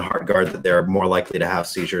 when they're on heart guard, that they're more likely to have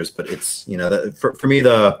seizures. But it's, you know, for me,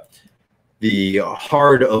 the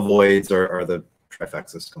hard avoids are the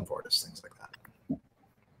trifexis comfortis, things like that.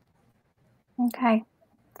 Okay.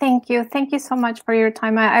 Thank you. Thank you so much for your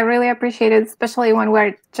time. I really appreciate it, especially when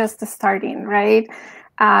we're just starting, right?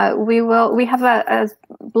 We have a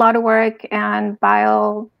blood work and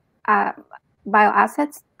bile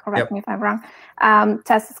acids, correct me if I'm wrong,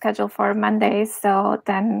 test scheduled for Monday. So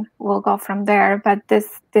then we'll go from there. But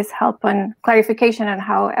this help on clarification on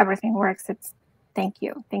how everything works. Thank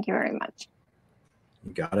you. Thank you very much.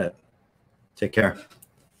 You got it. Take care.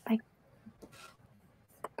 Bye.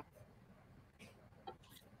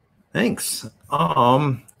 Thanks.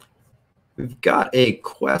 We've got a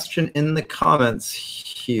question in the comments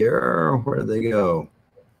here. Where did they go?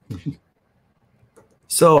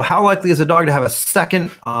 So, how likely is a dog to have a second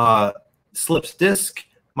slipped disc?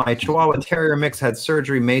 My Chihuahua Terrier mix had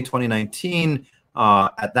surgery May 2019.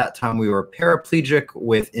 At that time, we were paraplegic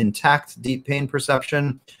with intact deep pain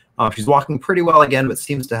perception. She's walking pretty well again, but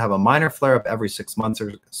seems to have a minor flare-up every 6 months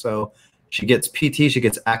or so. She gets PT, she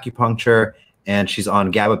gets acupuncture, and she's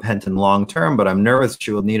on gabapentin long-term, but I'm nervous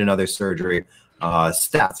she will need another surgery.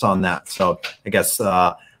 Stats on that. So I guess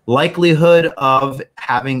likelihood of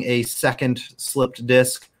having a second slipped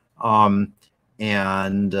disc, and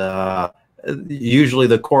usually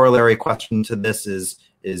the corollary question to this is,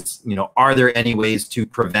 you know, are there any ways to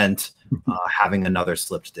prevent having another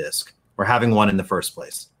slipped disc or having one in the first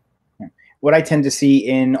place? What I tend to see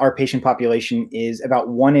in our patient population is about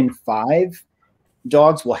 1 in 5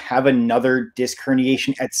 dogs will have another disc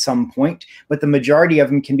herniation at some point, but the majority of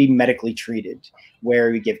them can be medically treated,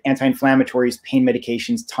 where we give anti-inflammatories, pain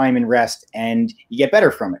medications, time and rest, and you get better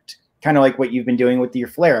from it. Kind of like what you've been doing with your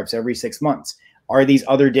flare-ups every 6 months. Are these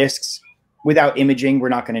other discs? Without imaging, we're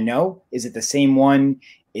not going to know. Is it the same one?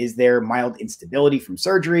 Is there mild instability from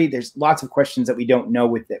surgery? There's lots of questions that we don't know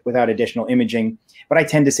without additional imaging, but I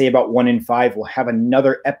tend to say about 1 in 5 will have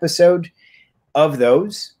another episode of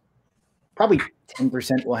those. Probably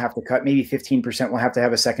 10% will have to cut, maybe 15% will have to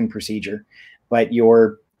have a second procedure. But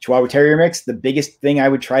your Chihuahua Terrier mix, the biggest thing I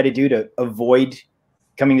would try to do to avoid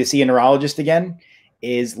coming to see a neurologist again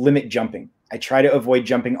is limit jumping. I try to avoid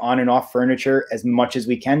jumping on and off furniture as much as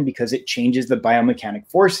we can, because it changes the biomechanic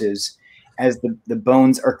forces as the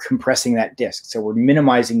bones are compressing that disc. So we're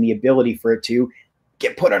minimizing the ability for it to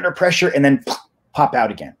get put under pressure and then pop out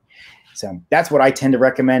again. So that's what I tend to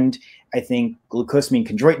recommend. I think glucosamine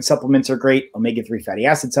chondroitin supplements are great. Omega-3 fatty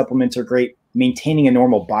acid supplements are great. Maintaining a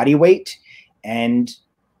normal body weight and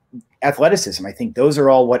athleticism. I think those are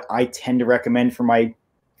all what I tend to recommend for my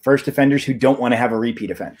first offenders who don't want to have a repeat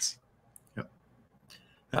offense.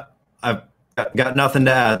 I've got nothing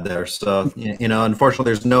to add there. So, you know, unfortunately,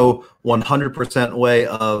 there's no 100% way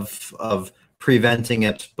of preventing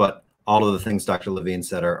it, but all of the things Dr. Levine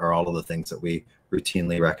said are all of the things that we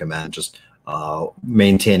routinely recommend. Just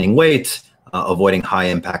maintaining weight, avoiding high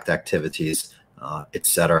impact activities,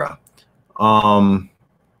 etc.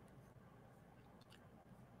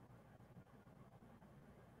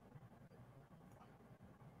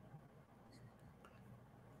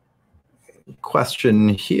 Question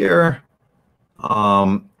here.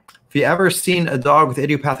 Have you ever seen a dog with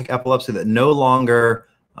idiopathic epilepsy that no longer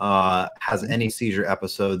has any seizure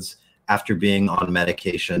episodes after being on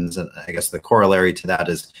medications? And I guess the corollary to that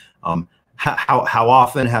is how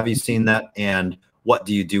often have you seen that, and what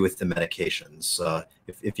do you do with the medications?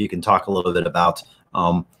 If you can talk a little bit about,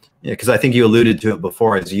 because I think you alluded to it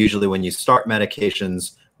before, is usually when you start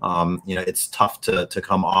medications, you know, it's tough to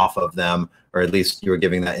come off of them, or at least you were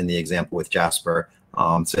giving that in the example with Jasper.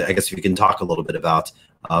 So I guess if you can talk a little bit about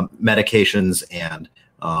medications and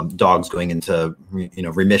dogs going into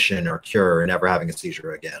remission or cure or never having a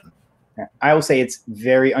seizure again. I will say it's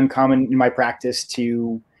very uncommon in my practice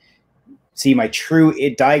to see my true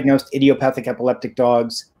diagnosed idiopathic epileptic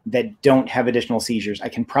dogs that don't have additional seizures. I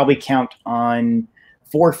can probably count on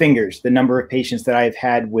 4 fingers the number of patients that I've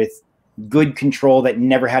had with good control that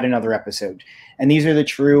never had another episode. And these are the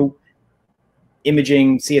true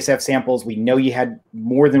imaging, CSF samples. We know you had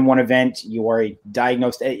more than one event. You are a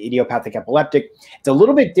diagnosed idiopathic epileptic. It's a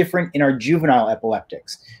little bit different in our juvenile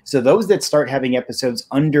epileptics. So those that start having episodes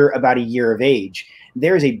under about a year of age,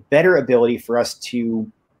 there is a better ability for us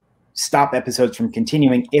to stop episodes from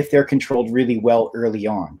continuing if they're controlled really well early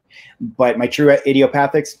on. But my true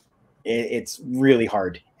idiopathics, it's really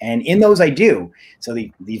hard. And in those I do. So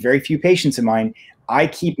these very few patients of mine, I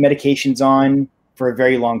keep medications on for a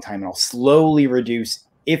very long time, and I'll slowly reduce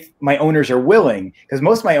if my owners are willing, because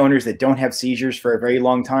most of my owners that don't have seizures for a very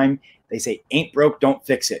long time, they say, ain't broke, don't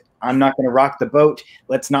fix it. I'm not going to rock the boat.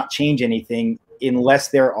 Let's not change anything unless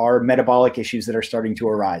there are metabolic issues that are starting to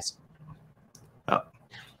arise.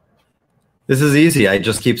 This is easy. I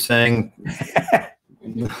just keep saying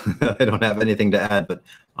I don't have anything to add, but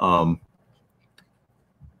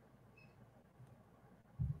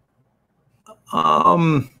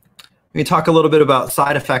let me talk a little bit about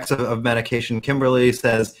side effects of medication. Kimberly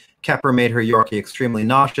says Keppra made her Yorkie extremely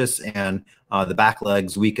nauseous and the back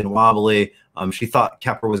legs weak and wobbly. She thought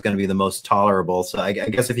Keppra was going to be the most tolerable. So I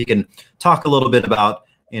guess if you can talk a little bit about,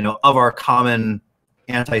 of our common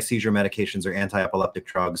anti-seizure medications or anti-epileptic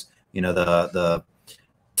drugs, the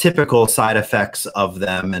typical side effects of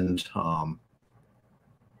them. And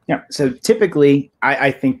yeah, so typically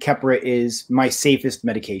I think Keppra is my safest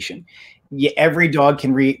medication. Yeah, every dog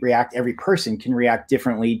can react, every person can react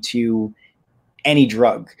differently to any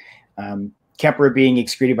drug. Keppra being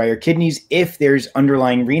excreted by your kidneys, if there's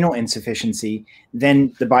underlying renal insufficiency,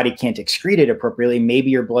 then the body can't excrete it appropriately. Maybe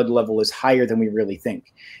your blood level is higher than we really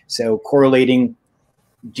think. So correlating,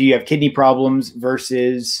 do you have kidney problems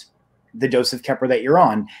versus the dose of Keppra that you're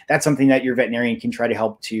on? That's something that your veterinarian can try to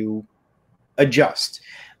help to adjust.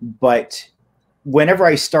 But whenever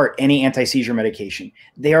I start any anti-seizure medication,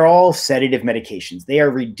 they are all sedative medications. They are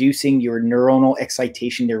reducing your neuronal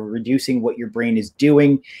excitation. They're reducing what your brain is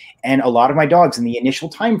doing. And a lot of my dogs in the initial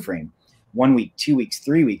time frame, 1 week, 2 weeks,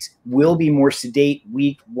 3 weeks, will be more sedate,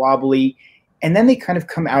 weak, wobbly. And then they kind of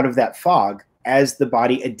come out of that fog as the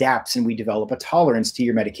body adapts and we develop a tolerance to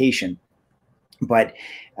your medication. But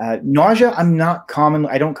nausea, I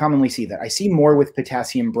don't commonly see that. I see more with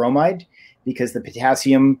potassium bromide because the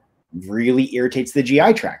potassium really irritates the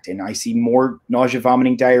GI tract. And I see more nausea,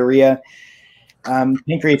 vomiting, diarrhea,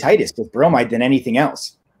 pancreatitis with bromide than anything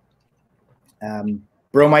else.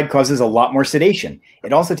 Bromide causes a lot more sedation.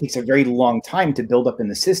 It also takes a very long time to build up in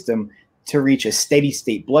the system to reach a steady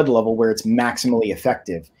state blood level where it's maximally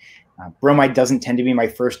effective. Bromide doesn't tend to be my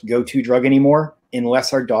first go-to drug anymore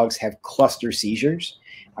unless our dogs have cluster seizures.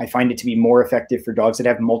 I find it to be more effective for dogs that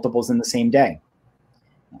have multiples in the same day.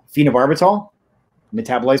 Phenobarbital,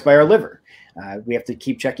 metabolized by our liver. We have to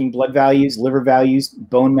keep checking blood values, liver values,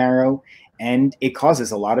 bone marrow, and it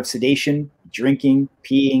causes a lot of sedation, drinking,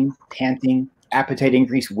 peeing, panting, appetite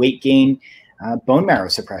increase, weight gain, bone marrow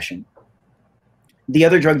suppression. The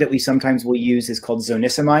other drug that we sometimes will use is called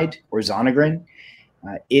zonisamide or Zonegrin.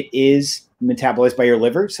 It is metabolized by your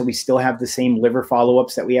liver, so we still have the same liver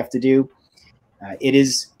follow-ups that we have to do. It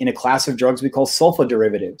is in a class of drugs we call sulfa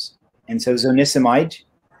derivatives. And so zonisamide,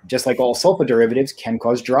 just like all sulfa derivatives, can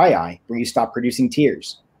cause dry eye, where you stop producing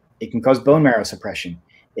tears. It can cause bone marrow suppression.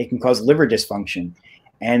 It can cause liver dysfunction.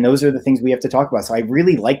 And those are the things we have to talk about. So I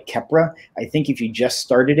really like Keppra. I think if you just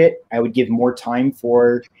started it, I would give more time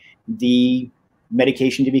for the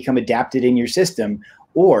medication to become adapted in your system.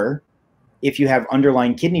 Or if you have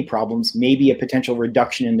underlying kidney problems, maybe a potential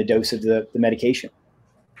reduction in the dose of the medication.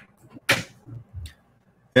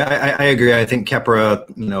 Yeah, I agree. I think Keppra,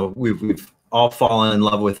 we've all fallen in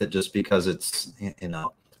love with it just because it's,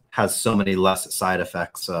 has so many less side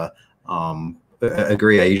effects.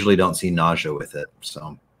 Agree. I usually don't see nausea with it.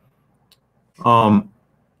 So,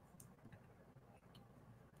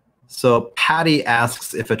 so Patty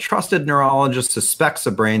asks, if a trusted neurologist suspects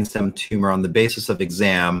a brainstem tumor on the basis of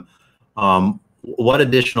exam, what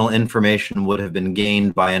additional information would have been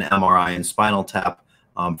gained by an MRI and spinal tap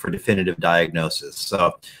for definitive diagnosis?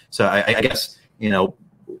 So I guess,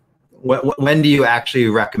 when do you actually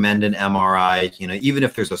recommend an MRI? Even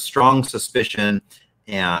if there's a strong suspicion,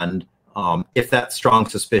 and if that strong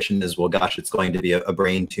suspicion is, well, gosh, it's going to be a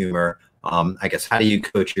brain tumor. I guess, how do you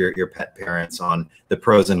coach your pet parents on the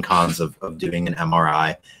pros and cons of doing an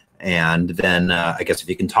MRI? And then I guess if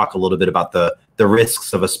you can talk a little bit about the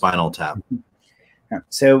risks of a spinal tap.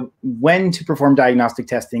 So when to perform diagnostic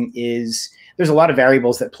testing there's a lot of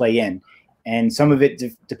variables that play in. And some of it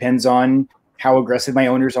depends on how aggressive my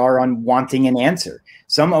owners are on wanting an answer.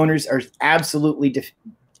 Some owners are absolutely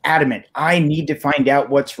adamant. I need to find out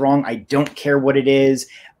what's wrong. I don't care what it is.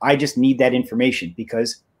 I just need that information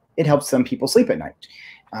because it helps some people sleep at night.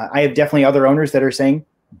 I have definitely other owners that are saying,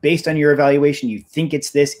 based on your evaluation, you think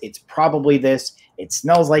it's this, it's probably this, it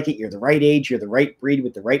smells like it, you're the right age, you're the right breed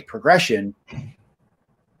with the right progression.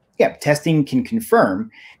 Yeah, testing can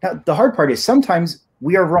confirm. Now, the hard part is sometimes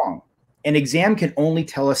we are wrong. An exam can only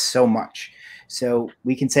tell us so much. So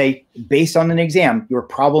we can say, based on an exam, your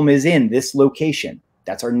problem is in this location.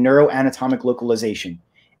 That's our neuroanatomic localization.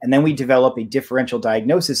 And then we develop a differential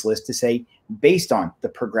diagnosis list to say, based on the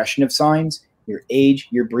progression of signs, your age,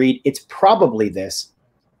 your breed, it's probably this.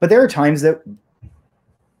 But there are times that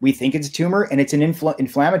we think it's a tumor and it's an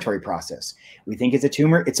inflammatory process. We think it's a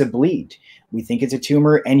tumor, it's a bleed. We think it's a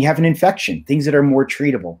tumor and you have an infection, things that are more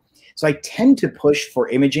treatable. So I tend to push for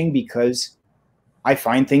imaging because I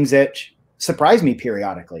find things that surprise me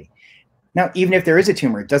periodically. Now, even if there is a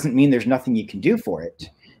tumor, it doesn't mean there's nothing you can do for it.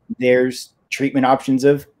 There's treatment options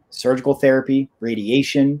of surgical therapy,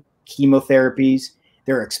 radiation, chemotherapies.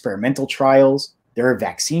 There are experimental trials. There are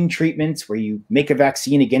vaccine treatments where you make a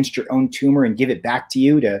vaccine against your own tumor and give it back to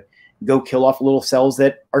you to go kill off little cells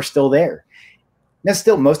that are still there. Now,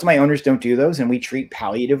 still, most of my owners don't do those, and we treat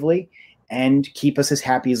palliatively and keep us as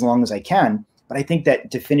happy as long as I can. But I think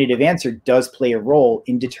that definitive answer does play a role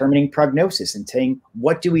in determining prognosis and saying,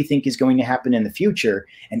 what do we think is going to happen in the future?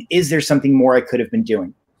 And is there something more I could have been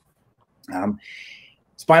doing?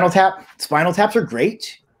 Spinal taps are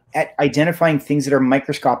great at identifying things that are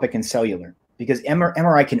microscopic and cellular, because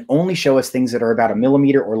MRI can only show us things that are about 1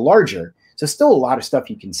 millimeter or larger. So still a lot of stuff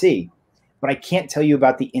you can see, but I can't tell you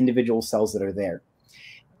about the individual cells that are there.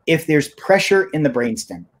 If there's pressure in the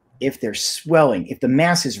brainstem, if there's swelling, if the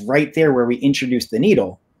mass is right there where we introduce the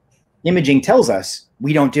needle, imaging tells us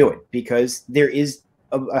we don't do it because there is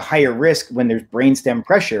a higher risk when there's brainstem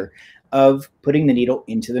pressure of putting the needle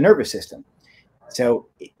into the nervous system. So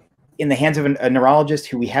in the hands of a neurologist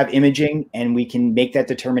who we have imaging and we can make that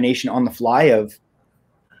determination on the fly of,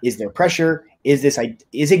 is there pressure? Is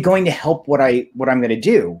it going to help what I'm going to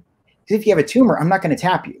do? Because if you have a tumor, I'm not going to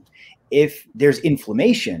tap you. If there's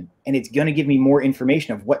inflammation and it's going to give me more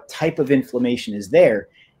information of what type of inflammation is there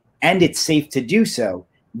and it's safe to do so,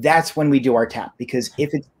 that's when we do our tap. Because if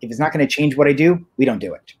it's not going to change what I do, we don't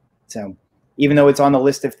do it. So even though it's on the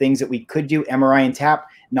list of things that we could do, MRI and tap,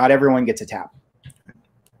 not everyone gets a tap.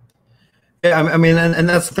 Yeah, I mean, and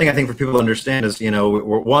that's the thing I think for people to understand is,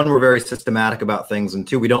 we're very systematic about things, and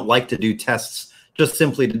two, we don't like to do tests just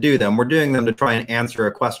simply to do them. We're doing them to try and answer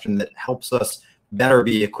a question that helps us better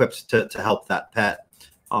be equipped to help that pet.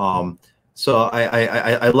 So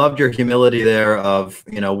I loved your humility there of,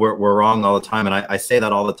 we're wrong all the time. And I say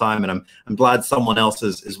that all the time, and I'm glad someone else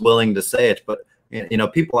is willing to say it. But,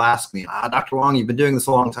 people ask me, Dr. Wong, you've been doing this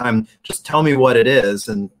a long time. Just tell me what it is.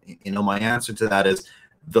 And, my answer to that is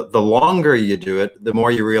the longer you do it, the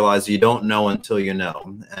more you realize you don't know until you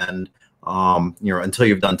know. And, until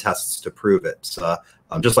you've done tests to prove it. So,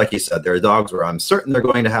 just like you said, there are dogs where I'm certain they're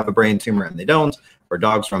going to have a brain tumor and they don't, or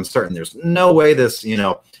dogs where I'm certain there's no way this,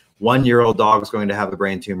 1-year-old dog is going to have a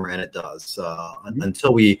brain tumor and it does.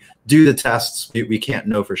 Until we do the tests, we can't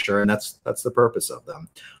know for sure, and that's the purpose of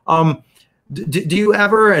them. Do you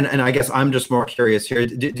ever, and I guess I'm just more curious here,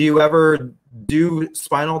 do you ever do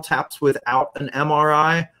spinal taps without an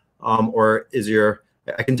MRI, or is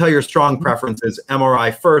I can tell your strong preference is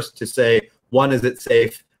MRI first to say, one, is it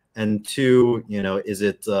safe? And two, is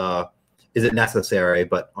it necessary?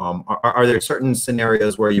 But are there certain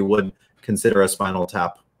scenarios where you would consider a spinal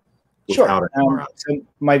tap without an MRI? So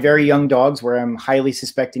my very young dogs, where I'm highly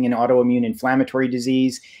suspecting an autoimmune inflammatory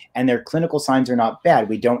disease, and their clinical signs are not bad.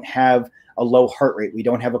 We don't have a low heart rate. We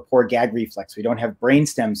don't have a poor gag reflex. We don't have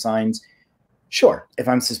brainstem signs. Sure, if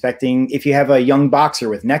I'm suspecting, if you have a young boxer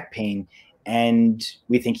with neck pain, and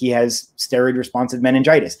we think he has steroid-responsive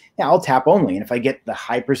meningitis, yeah, I'll tap only. And if I get the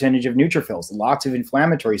high percentage of neutrophils, lots of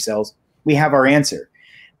inflammatory cells, we have our answer.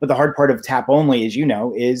 But the hard part of tap only, as you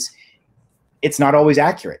know, is it's not always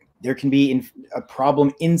accurate. There can be a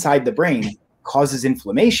problem inside the brain causes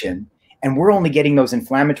inflammation, and we're only getting those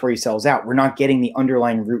inflammatory cells out. We're not getting the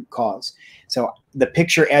underlying root cause. So the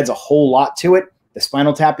picture adds a whole lot to it. The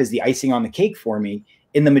spinal tap is the icing on the cake for me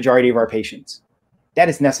in the majority of our patients. That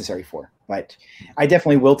is necessary for, but I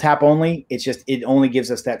definitely will tap only. It's just, it only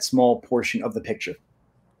gives us that small portion of the picture.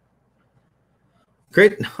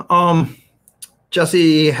 Great.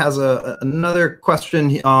 Jesse has another question.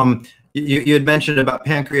 You had mentioned about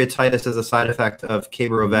pancreatitis as a side effect of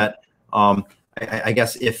K-Rovet. I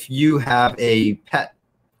guess if you have a pet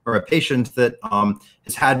or a patient that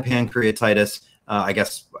has had pancreatitis, I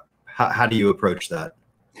guess, how do you approach that?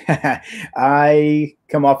 I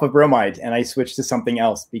come off of bromide and I switch to something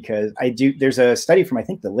else because there's a study from, I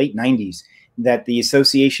think, the late 90s that the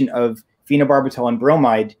association of phenobarbital and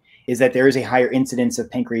bromide is that there is a higher incidence of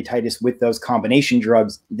pancreatitis with those combination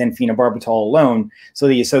drugs than phenobarbital alone. So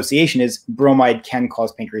the association is bromide can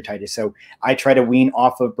cause pancreatitis. So I try to wean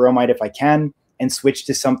off of bromide if I can and switch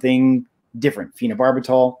to something different: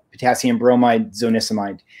 phenobarbital, potassium bromide,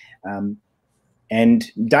 zonisamide.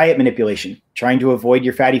 And diet manipulation, trying to avoid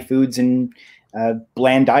your fatty foods and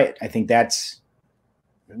bland diet. I think that's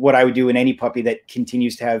what I would do in any puppy that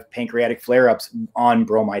continues to have pancreatic flare-ups on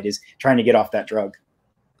bromide, is trying to get off that drug.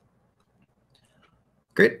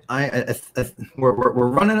 Great. We're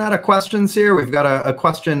running out of questions here. We've got a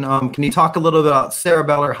question. Can you talk a little bit about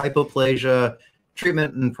cerebellar hypoplasia,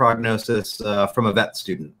 treatment and prognosis from a vet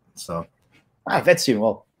student? So, vet student.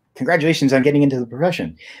 Well, congratulations on getting into the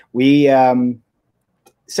profession. We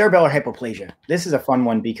cerebellar hypoplasia. This is a fun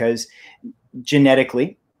one because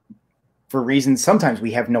genetically, for reasons sometimes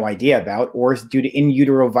we have no idea about, or due to in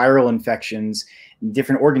utero viral infections,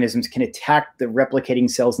 different organisms can attack the replicating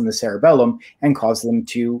cells in the cerebellum and cause them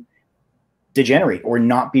to degenerate or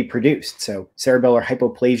not be produced. So cerebellar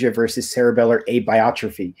hypoplasia versus cerebellar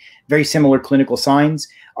abiotrophy. Very similar clinical signs.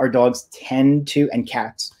 Our dogs tend to, and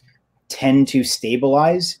cats, tend to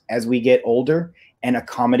stabilize as we get older and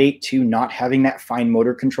accommodate to not having that fine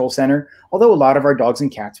motor control center. Although a lot of our dogs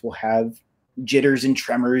and cats will have jitters and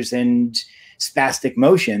tremors and spastic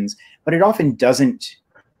motions, but it often doesn't,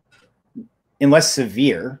 unless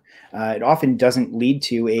severe, it often doesn't lead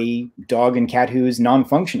to a dog and cat who's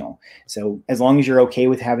non-functional. So as long as you're okay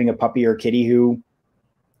with having a puppy or a kitty who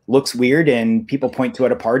looks weird and people point to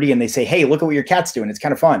at a party and they say, hey, look at what your cat's doing, it's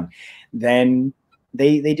kind of fun, then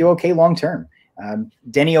they do okay long-term.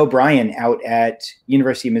 Denny O'Brien out at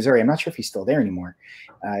University of Missouri, I'm not sure if he's still there anymore.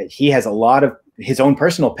 He has a lot of his own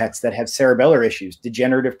personal pets that have cerebellar issues,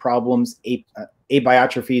 degenerative problems,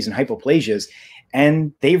 abiotrophies, and hypoplasias.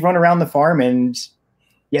 And they run around the farm and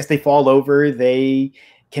yes, they fall over, they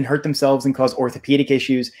can hurt themselves and cause orthopedic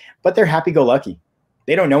issues, but they're happy-go-lucky.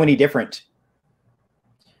 They don't know any different.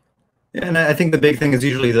 And I think the big thing is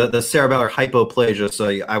usually the cerebellar hypoplasia. So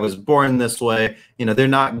I was born this way, you know, they're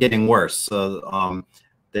not getting worse. So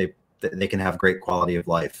they can have great quality of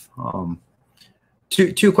life.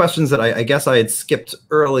 Two questions that I guess I had skipped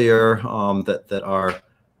earlier that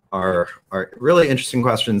are really interesting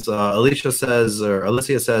questions. Alicia says,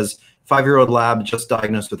 5-year-old lab just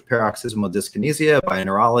diagnosed with paroxysmal dyskinesia by a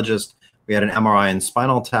neurologist. We had an MRI and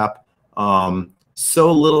spinal tap.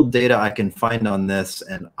 So little data I can find on this,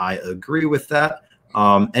 and I agree with that.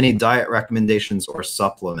 Any diet recommendations or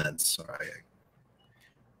supplements?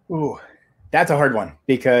 Ooh, that's a hard one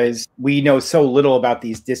because we know so little about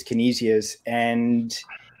these dyskinesias, and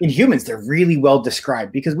in humans, they're really well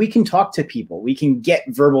described because we can talk to people. We can get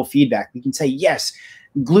verbal feedback. We can say, yes,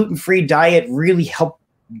 gluten-free diet really helped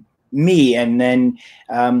me, and then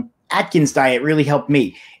Atkins diet really helped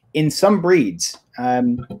me. In some breeds,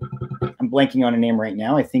 I'm blanking on a name right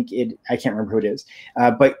now. I can't remember who it is.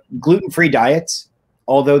 But gluten-free diets,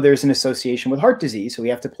 although there's an association with heart disease, so we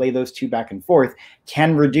have to play those two back and forth,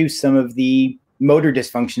 can reduce some of the motor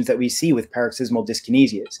dysfunctions that we see with paroxysmal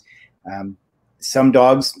dyskinesias. Some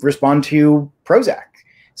dogs respond to Prozac.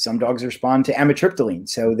 Some dogs respond to amitriptyline.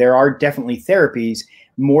 So there are definitely therapies.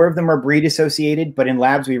 More of them are breed associated, but in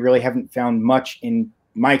labs, we really haven't found much, in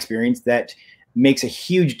my experience, that makes a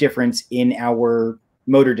huge difference in our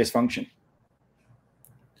motor dysfunction.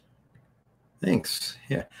 Thanks.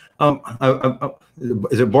 Yeah.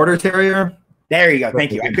 Is it Border Terrier? There you go.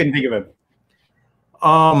 Thank you. I couldn't think of it.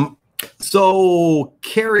 So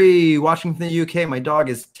Carrie, watching from the UK, my dog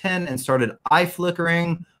is 10 and started eye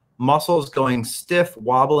flickering, muscles going stiff,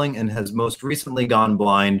 wobbling, and has most recently gone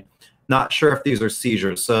blind. Not sure if these are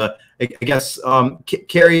seizures. So I guess,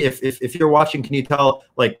 Carrie, if you're watching, can you tell,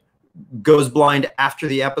 like, goes blind after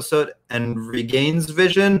the episode and regains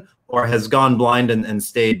vision, or has gone blind and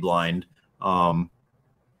stayed blind?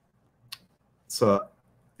 So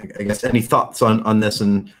I guess any thoughts on this,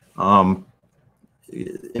 and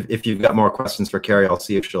if you've got more questions for Carrie, I'll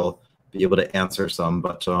see if she'll be able to answer some.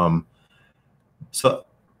 But so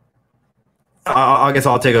I guess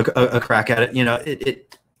I'll take a crack at it. You know,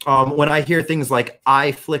 when I hear things like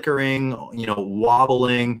eye flickering, you know,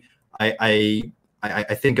 wobbling, I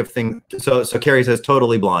think of things. So Carrie says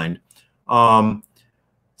totally blind.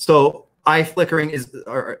 So eye flickering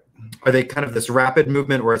are they kind of this rapid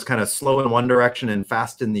movement where it's kind of slow in one direction and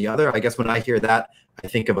fast in the other? I guess when I hear that, I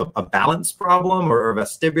think of a balance problem or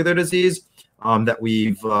vestibular disease that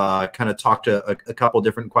we've kind of talked to a couple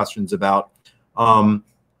different questions about.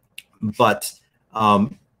 But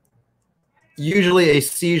usually a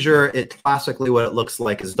seizure, classically what it looks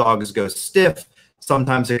like is dogs go stiff,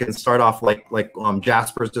 Sometimes it can start off like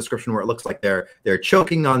Jasper's description, where it looks like they're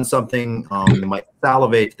choking on something. They might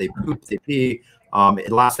salivate, they poop, they pee.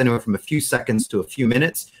 It lasts anywhere from a few seconds to a few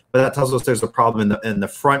minutes, but that tells us there's a problem in the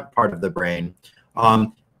front part of the brain.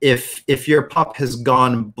 If your pup has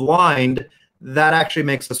gone blind, that actually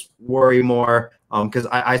makes us worry more, because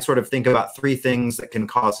I sort of think about three things that can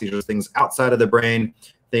cause seizures: things outside of the brain,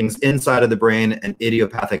 things inside of the brain, and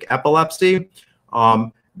idiopathic epilepsy.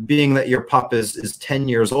 Being that your pup is 10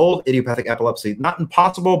 years old, idiopathic epilepsy, not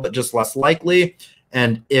impossible, but just less likely.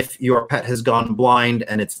 And if your pet has gone blind,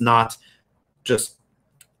 and it's not just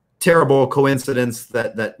terrible coincidence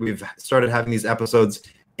that we've started having these episodes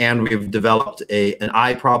and we've developed an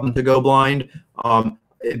eye problem to go blind,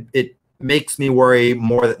 it makes me worry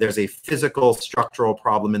more that there's a physical structural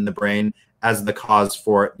problem in the brain as the cause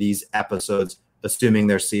for these episodes, assuming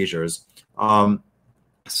they're seizures.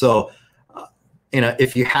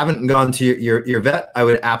 If you haven't gone to your vet, I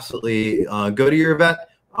would absolutely go to your vet.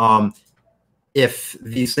 If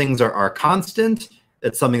these things are constant,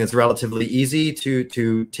 it's something that's relatively easy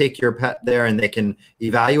to take your pet there and they can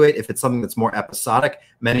evaluate. If it's something that's more episodic,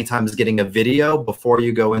 many times getting a video before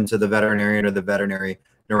you go into the veterinarian or the veterinary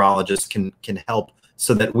neurologist can help,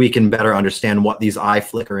 so that we can better understand what these eye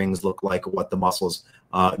flickerings look like, what the muscles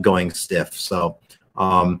going stiff. So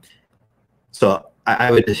I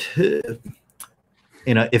would,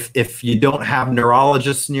 if you don't have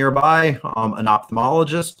neurologists nearby, an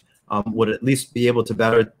ophthalmologist would at least be able to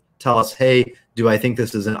better tell us, hey, do I think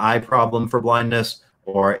this is an eye problem for blindness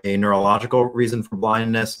or a neurological reason for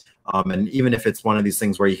blindness? And even if it's one of these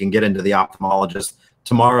things where you can get into the ophthalmologist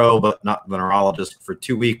tomorrow, but not the neurologist for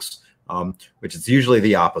 2 weeks, which is usually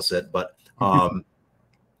the opposite. But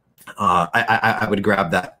I would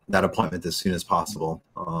grab that appointment as soon as possible.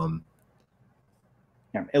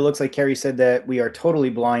 Yeah, it looks like Carrie said that we are totally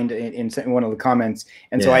blind in one of the comments.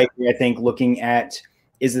 And so I agree. I think looking at,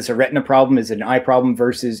 is this a retina problem? Is it an eye problem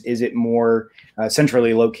versus is it more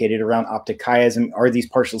centrally located around optic chiasm? Are these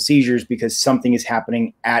partial seizures because something is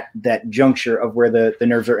happening at that juncture of where the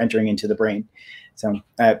nerves are entering into the brain? So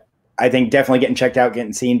I think definitely getting checked out,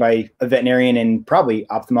 getting seen by a veterinarian and probably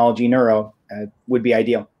ophthalmology neuro would be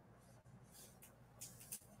ideal.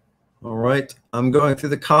 All right, I'm going through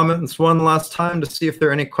the comments one last time to see if there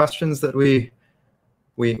are any questions that we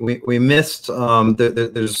missed.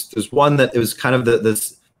 There's one that it was kind of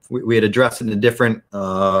we had addressed in a different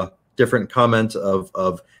comment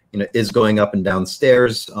of is going up and down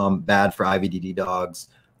stairs bad for IVDD dogs.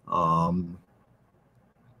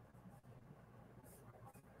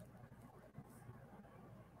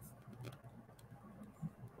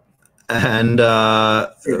 And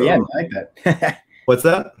at the end, I like that. What's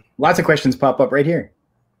that? Lots of questions pop up right here,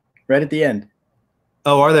 right at the end.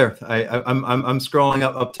 Oh, are there? I'm scrolling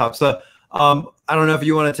up top. So I don't know if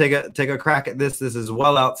you want to take a crack at this. This is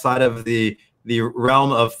well outside of the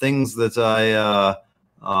realm of things that I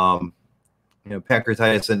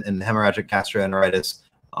pancreatitis and hemorrhagic gastroenteritis.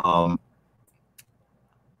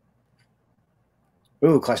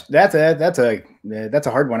 Ooh, that's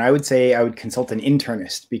a hard one. I would say I would consult an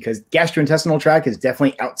internist, because gastrointestinal tract is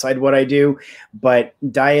definitely outside what I do, but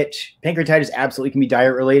pancreatitis absolutely can be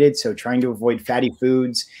diet related. So trying to avoid fatty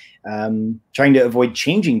foods, trying to avoid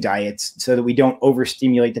changing diets so that we don't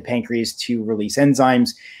overstimulate the pancreas to release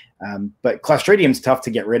enzymes. But Clostridium is tough to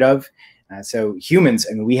get rid of. So humans,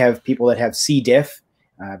 I mean, we have people that have C. diff,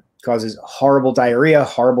 causes horrible diarrhea,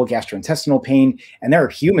 horrible gastrointestinal pain. And there are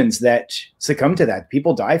humans that succumb to that.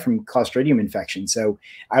 People die from Clostridium infection. So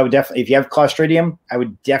I would definitely, if you have Clostridium, I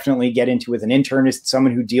would definitely get into with an internist,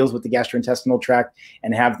 someone who deals with the gastrointestinal tract,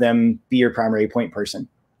 and have them be your primary point person.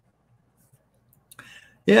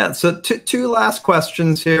 Yeah, so two last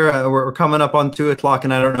questions here. We're coming up on 2 o'clock,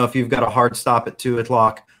 and I don't know if you've got a hard stop at 2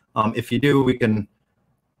 o'clock. If you do, we can...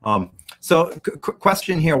 So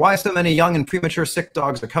question here, why so many young and premature sick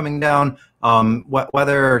dogs are coming down?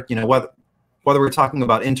 Whether we're talking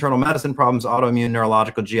about internal medicine problems, autoimmune,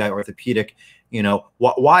 neurological, GI, orthopedic,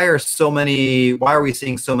 why are we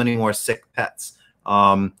seeing so many more sick pets?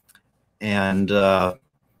 I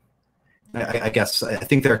guess I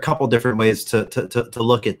think there are a couple different ways to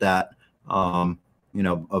look at that. Are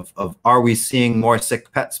we seeing more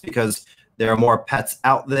sick pets because there are more pets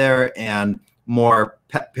out there and more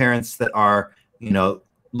pet parents that are,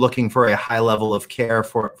 looking for a high level of care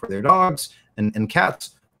for their dogs and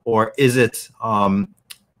cats? Or is it,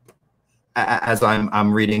 as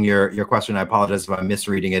I'm reading your question, I apologize if I'm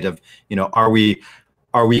misreading it, of, are we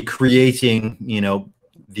creating,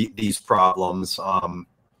 these problems?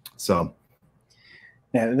 So.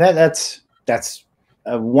 Yeah, that's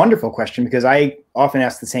a wonderful question, because I often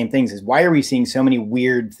ask the same things: is why are we seeing so many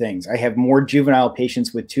weird things? I have more juvenile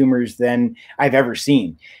patients with tumors than I've ever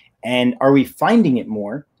seen. And are we finding it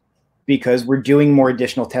more because we're doing more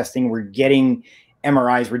additional testing? We're getting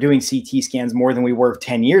MRIs, we're doing CT scans more than we were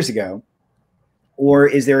 10 years ago. Or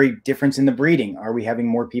is there a difference in the breeding? Are we having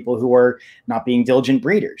more people who are not being diligent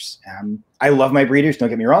breeders? I love my breeders, don't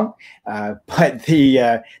get me wrong, but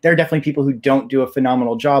there are definitely people who don't do a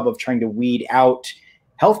phenomenal job of trying to weed out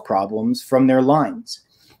health problems from their lines.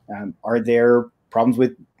 Are there problems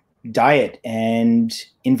with diet and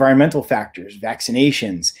environmental factors,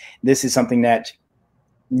 vaccinations? This is something that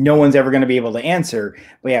no one's ever going to be able to answer.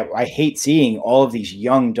 But yeah, I hate seeing all of these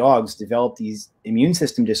young dogs develop these immune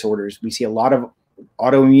system disorders. We see a lot of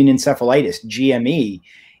autoimmune encephalitis, GME,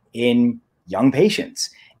 in young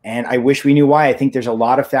patients. And I wish we knew why. I think there's a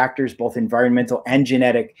lot of factors, both environmental and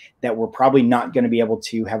genetic, that we're probably not going to be able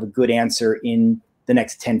to have a good answer in the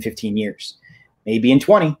next 10, 15 years, maybe in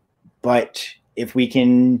 20. But if we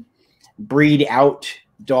can breed out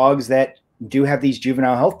dogs that do have these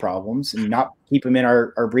juvenile health problems and not keep them in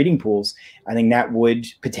our breeding pools, I think that would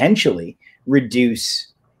potentially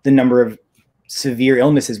reduce the number of severe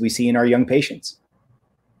illnesses we see in our young patients.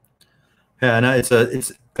 Yeah, no, it's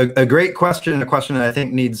a great question, and a question that I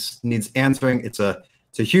think needs answering. It's a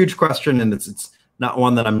huge question, and it's not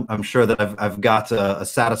one that I'm sure that I've got a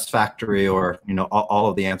satisfactory or all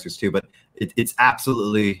of the answers to, but it's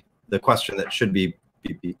absolutely the question that should be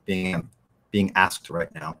being asked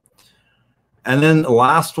right now. And then the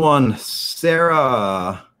last one,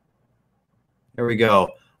 Sarah. Here we go.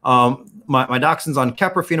 My dachshund's on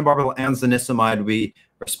Keppra, phenobarbital, and zonisamide. We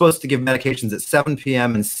are supposed to give medications at 7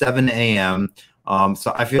 p.m. and 7 a.m.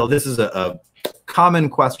 So I feel this is a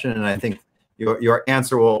common question, and I think your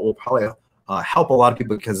answer will probably help a lot of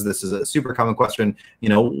people, because this is a super common question.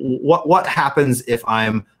 What happens if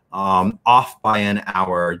I'm off by an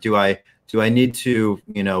hour? Do I need to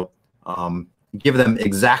give them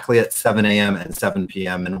exactly at 7 a.m. and 7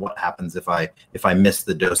 p.m. and what happens if I miss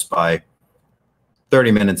the dose by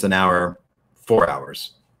 30 minutes, an hour, 4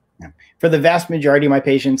 hours? For the vast majority of my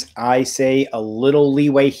patients, I say a little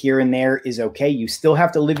leeway here and there is okay. You still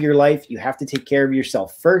have to live your life. You have to take care of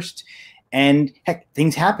yourself first. And heck,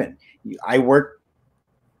 things happen. I work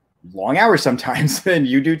long hours sometimes, and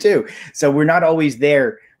you do too. So we're not always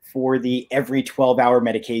there for the every 12-hour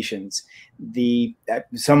medications.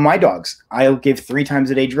 Some of my dogs, I'll give 3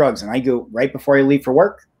 times a day drugs, and I go right before I leave for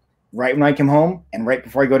work, right when I come home, and right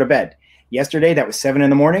before I go to bed. Yesterday, that was 7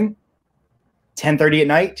 in the morning, 10:30 at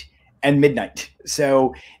night, and midnight.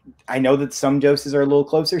 So I know that some doses are a little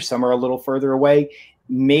closer, some are a little further away.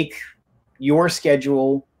 Make your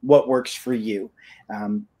schedule what works for you.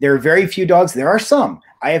 There are very few dogs. There are some.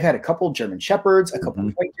 I have had a couple German Shepherds, a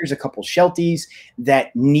couple Pointers, a couple Shelties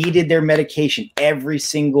that needed their medication every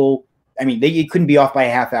single, it couldn't be off by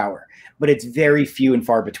a half hour, but it's very few and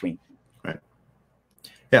far between. Right.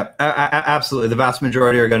 Yeah, absolutely. The vast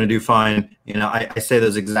majority are going to do fine. I say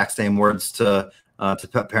those exact same words to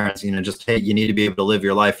pet parents. Just, hey, you need to be able to live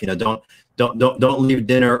your life. Don't leave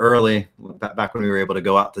dinner early. Back when we were able to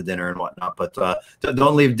go out to dinner and whatnot, but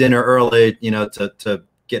don't leave dinner early. To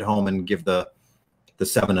get home and give the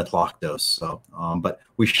 7 o'clock dose. So, but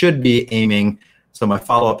we should be aiming. So my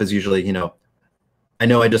follow-up is usually, I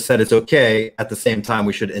know I just said it's okay. At the same time,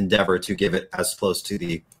 we should endeavor to give it as close to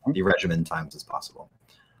the regimen times as possible.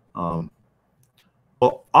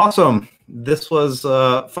 Well, awesome. This was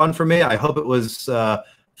fun for me. I hope it was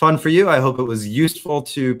fun for you. I hope it was useful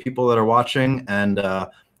to people that are watching. And, I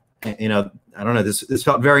don't know, this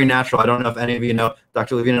felt very natural. I don't know if any of you know,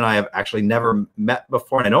 Dr. Levine and I have actually never met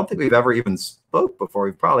before. And I don't think we've ever even spoke before.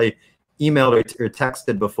 We've probably emailed or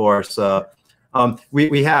texted before. So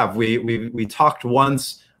we talked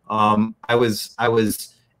once. I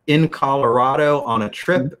was in Colorado on a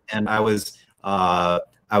trip, and I was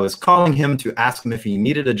calling him to ask him if he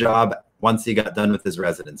needed a job once he got done with his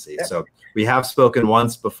residency. So we have spoken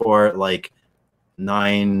once before, like 8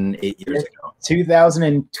 years ago.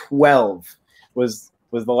 2012 was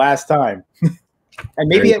the last time. And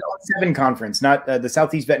maybe at the 7 conference, not the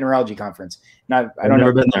Southeast Vet Neurology conference. I don't know.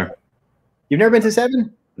 Never been there. You've never been to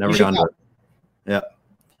 7? Never gone to it.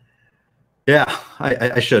 Yeah,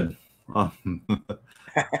 I should.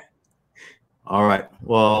 All right.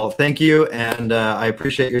 Well, thank you. And I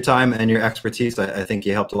appreciate your time and your expertise. I think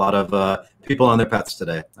you helped a lot of people on their pets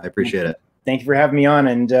today. I appreciate it. Thank you for having me on.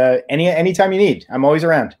 And anytime you need, I'm always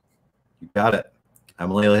around. You got it.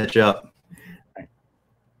 Emily will hit you up. All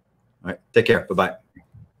right. Take care. Bye-bye.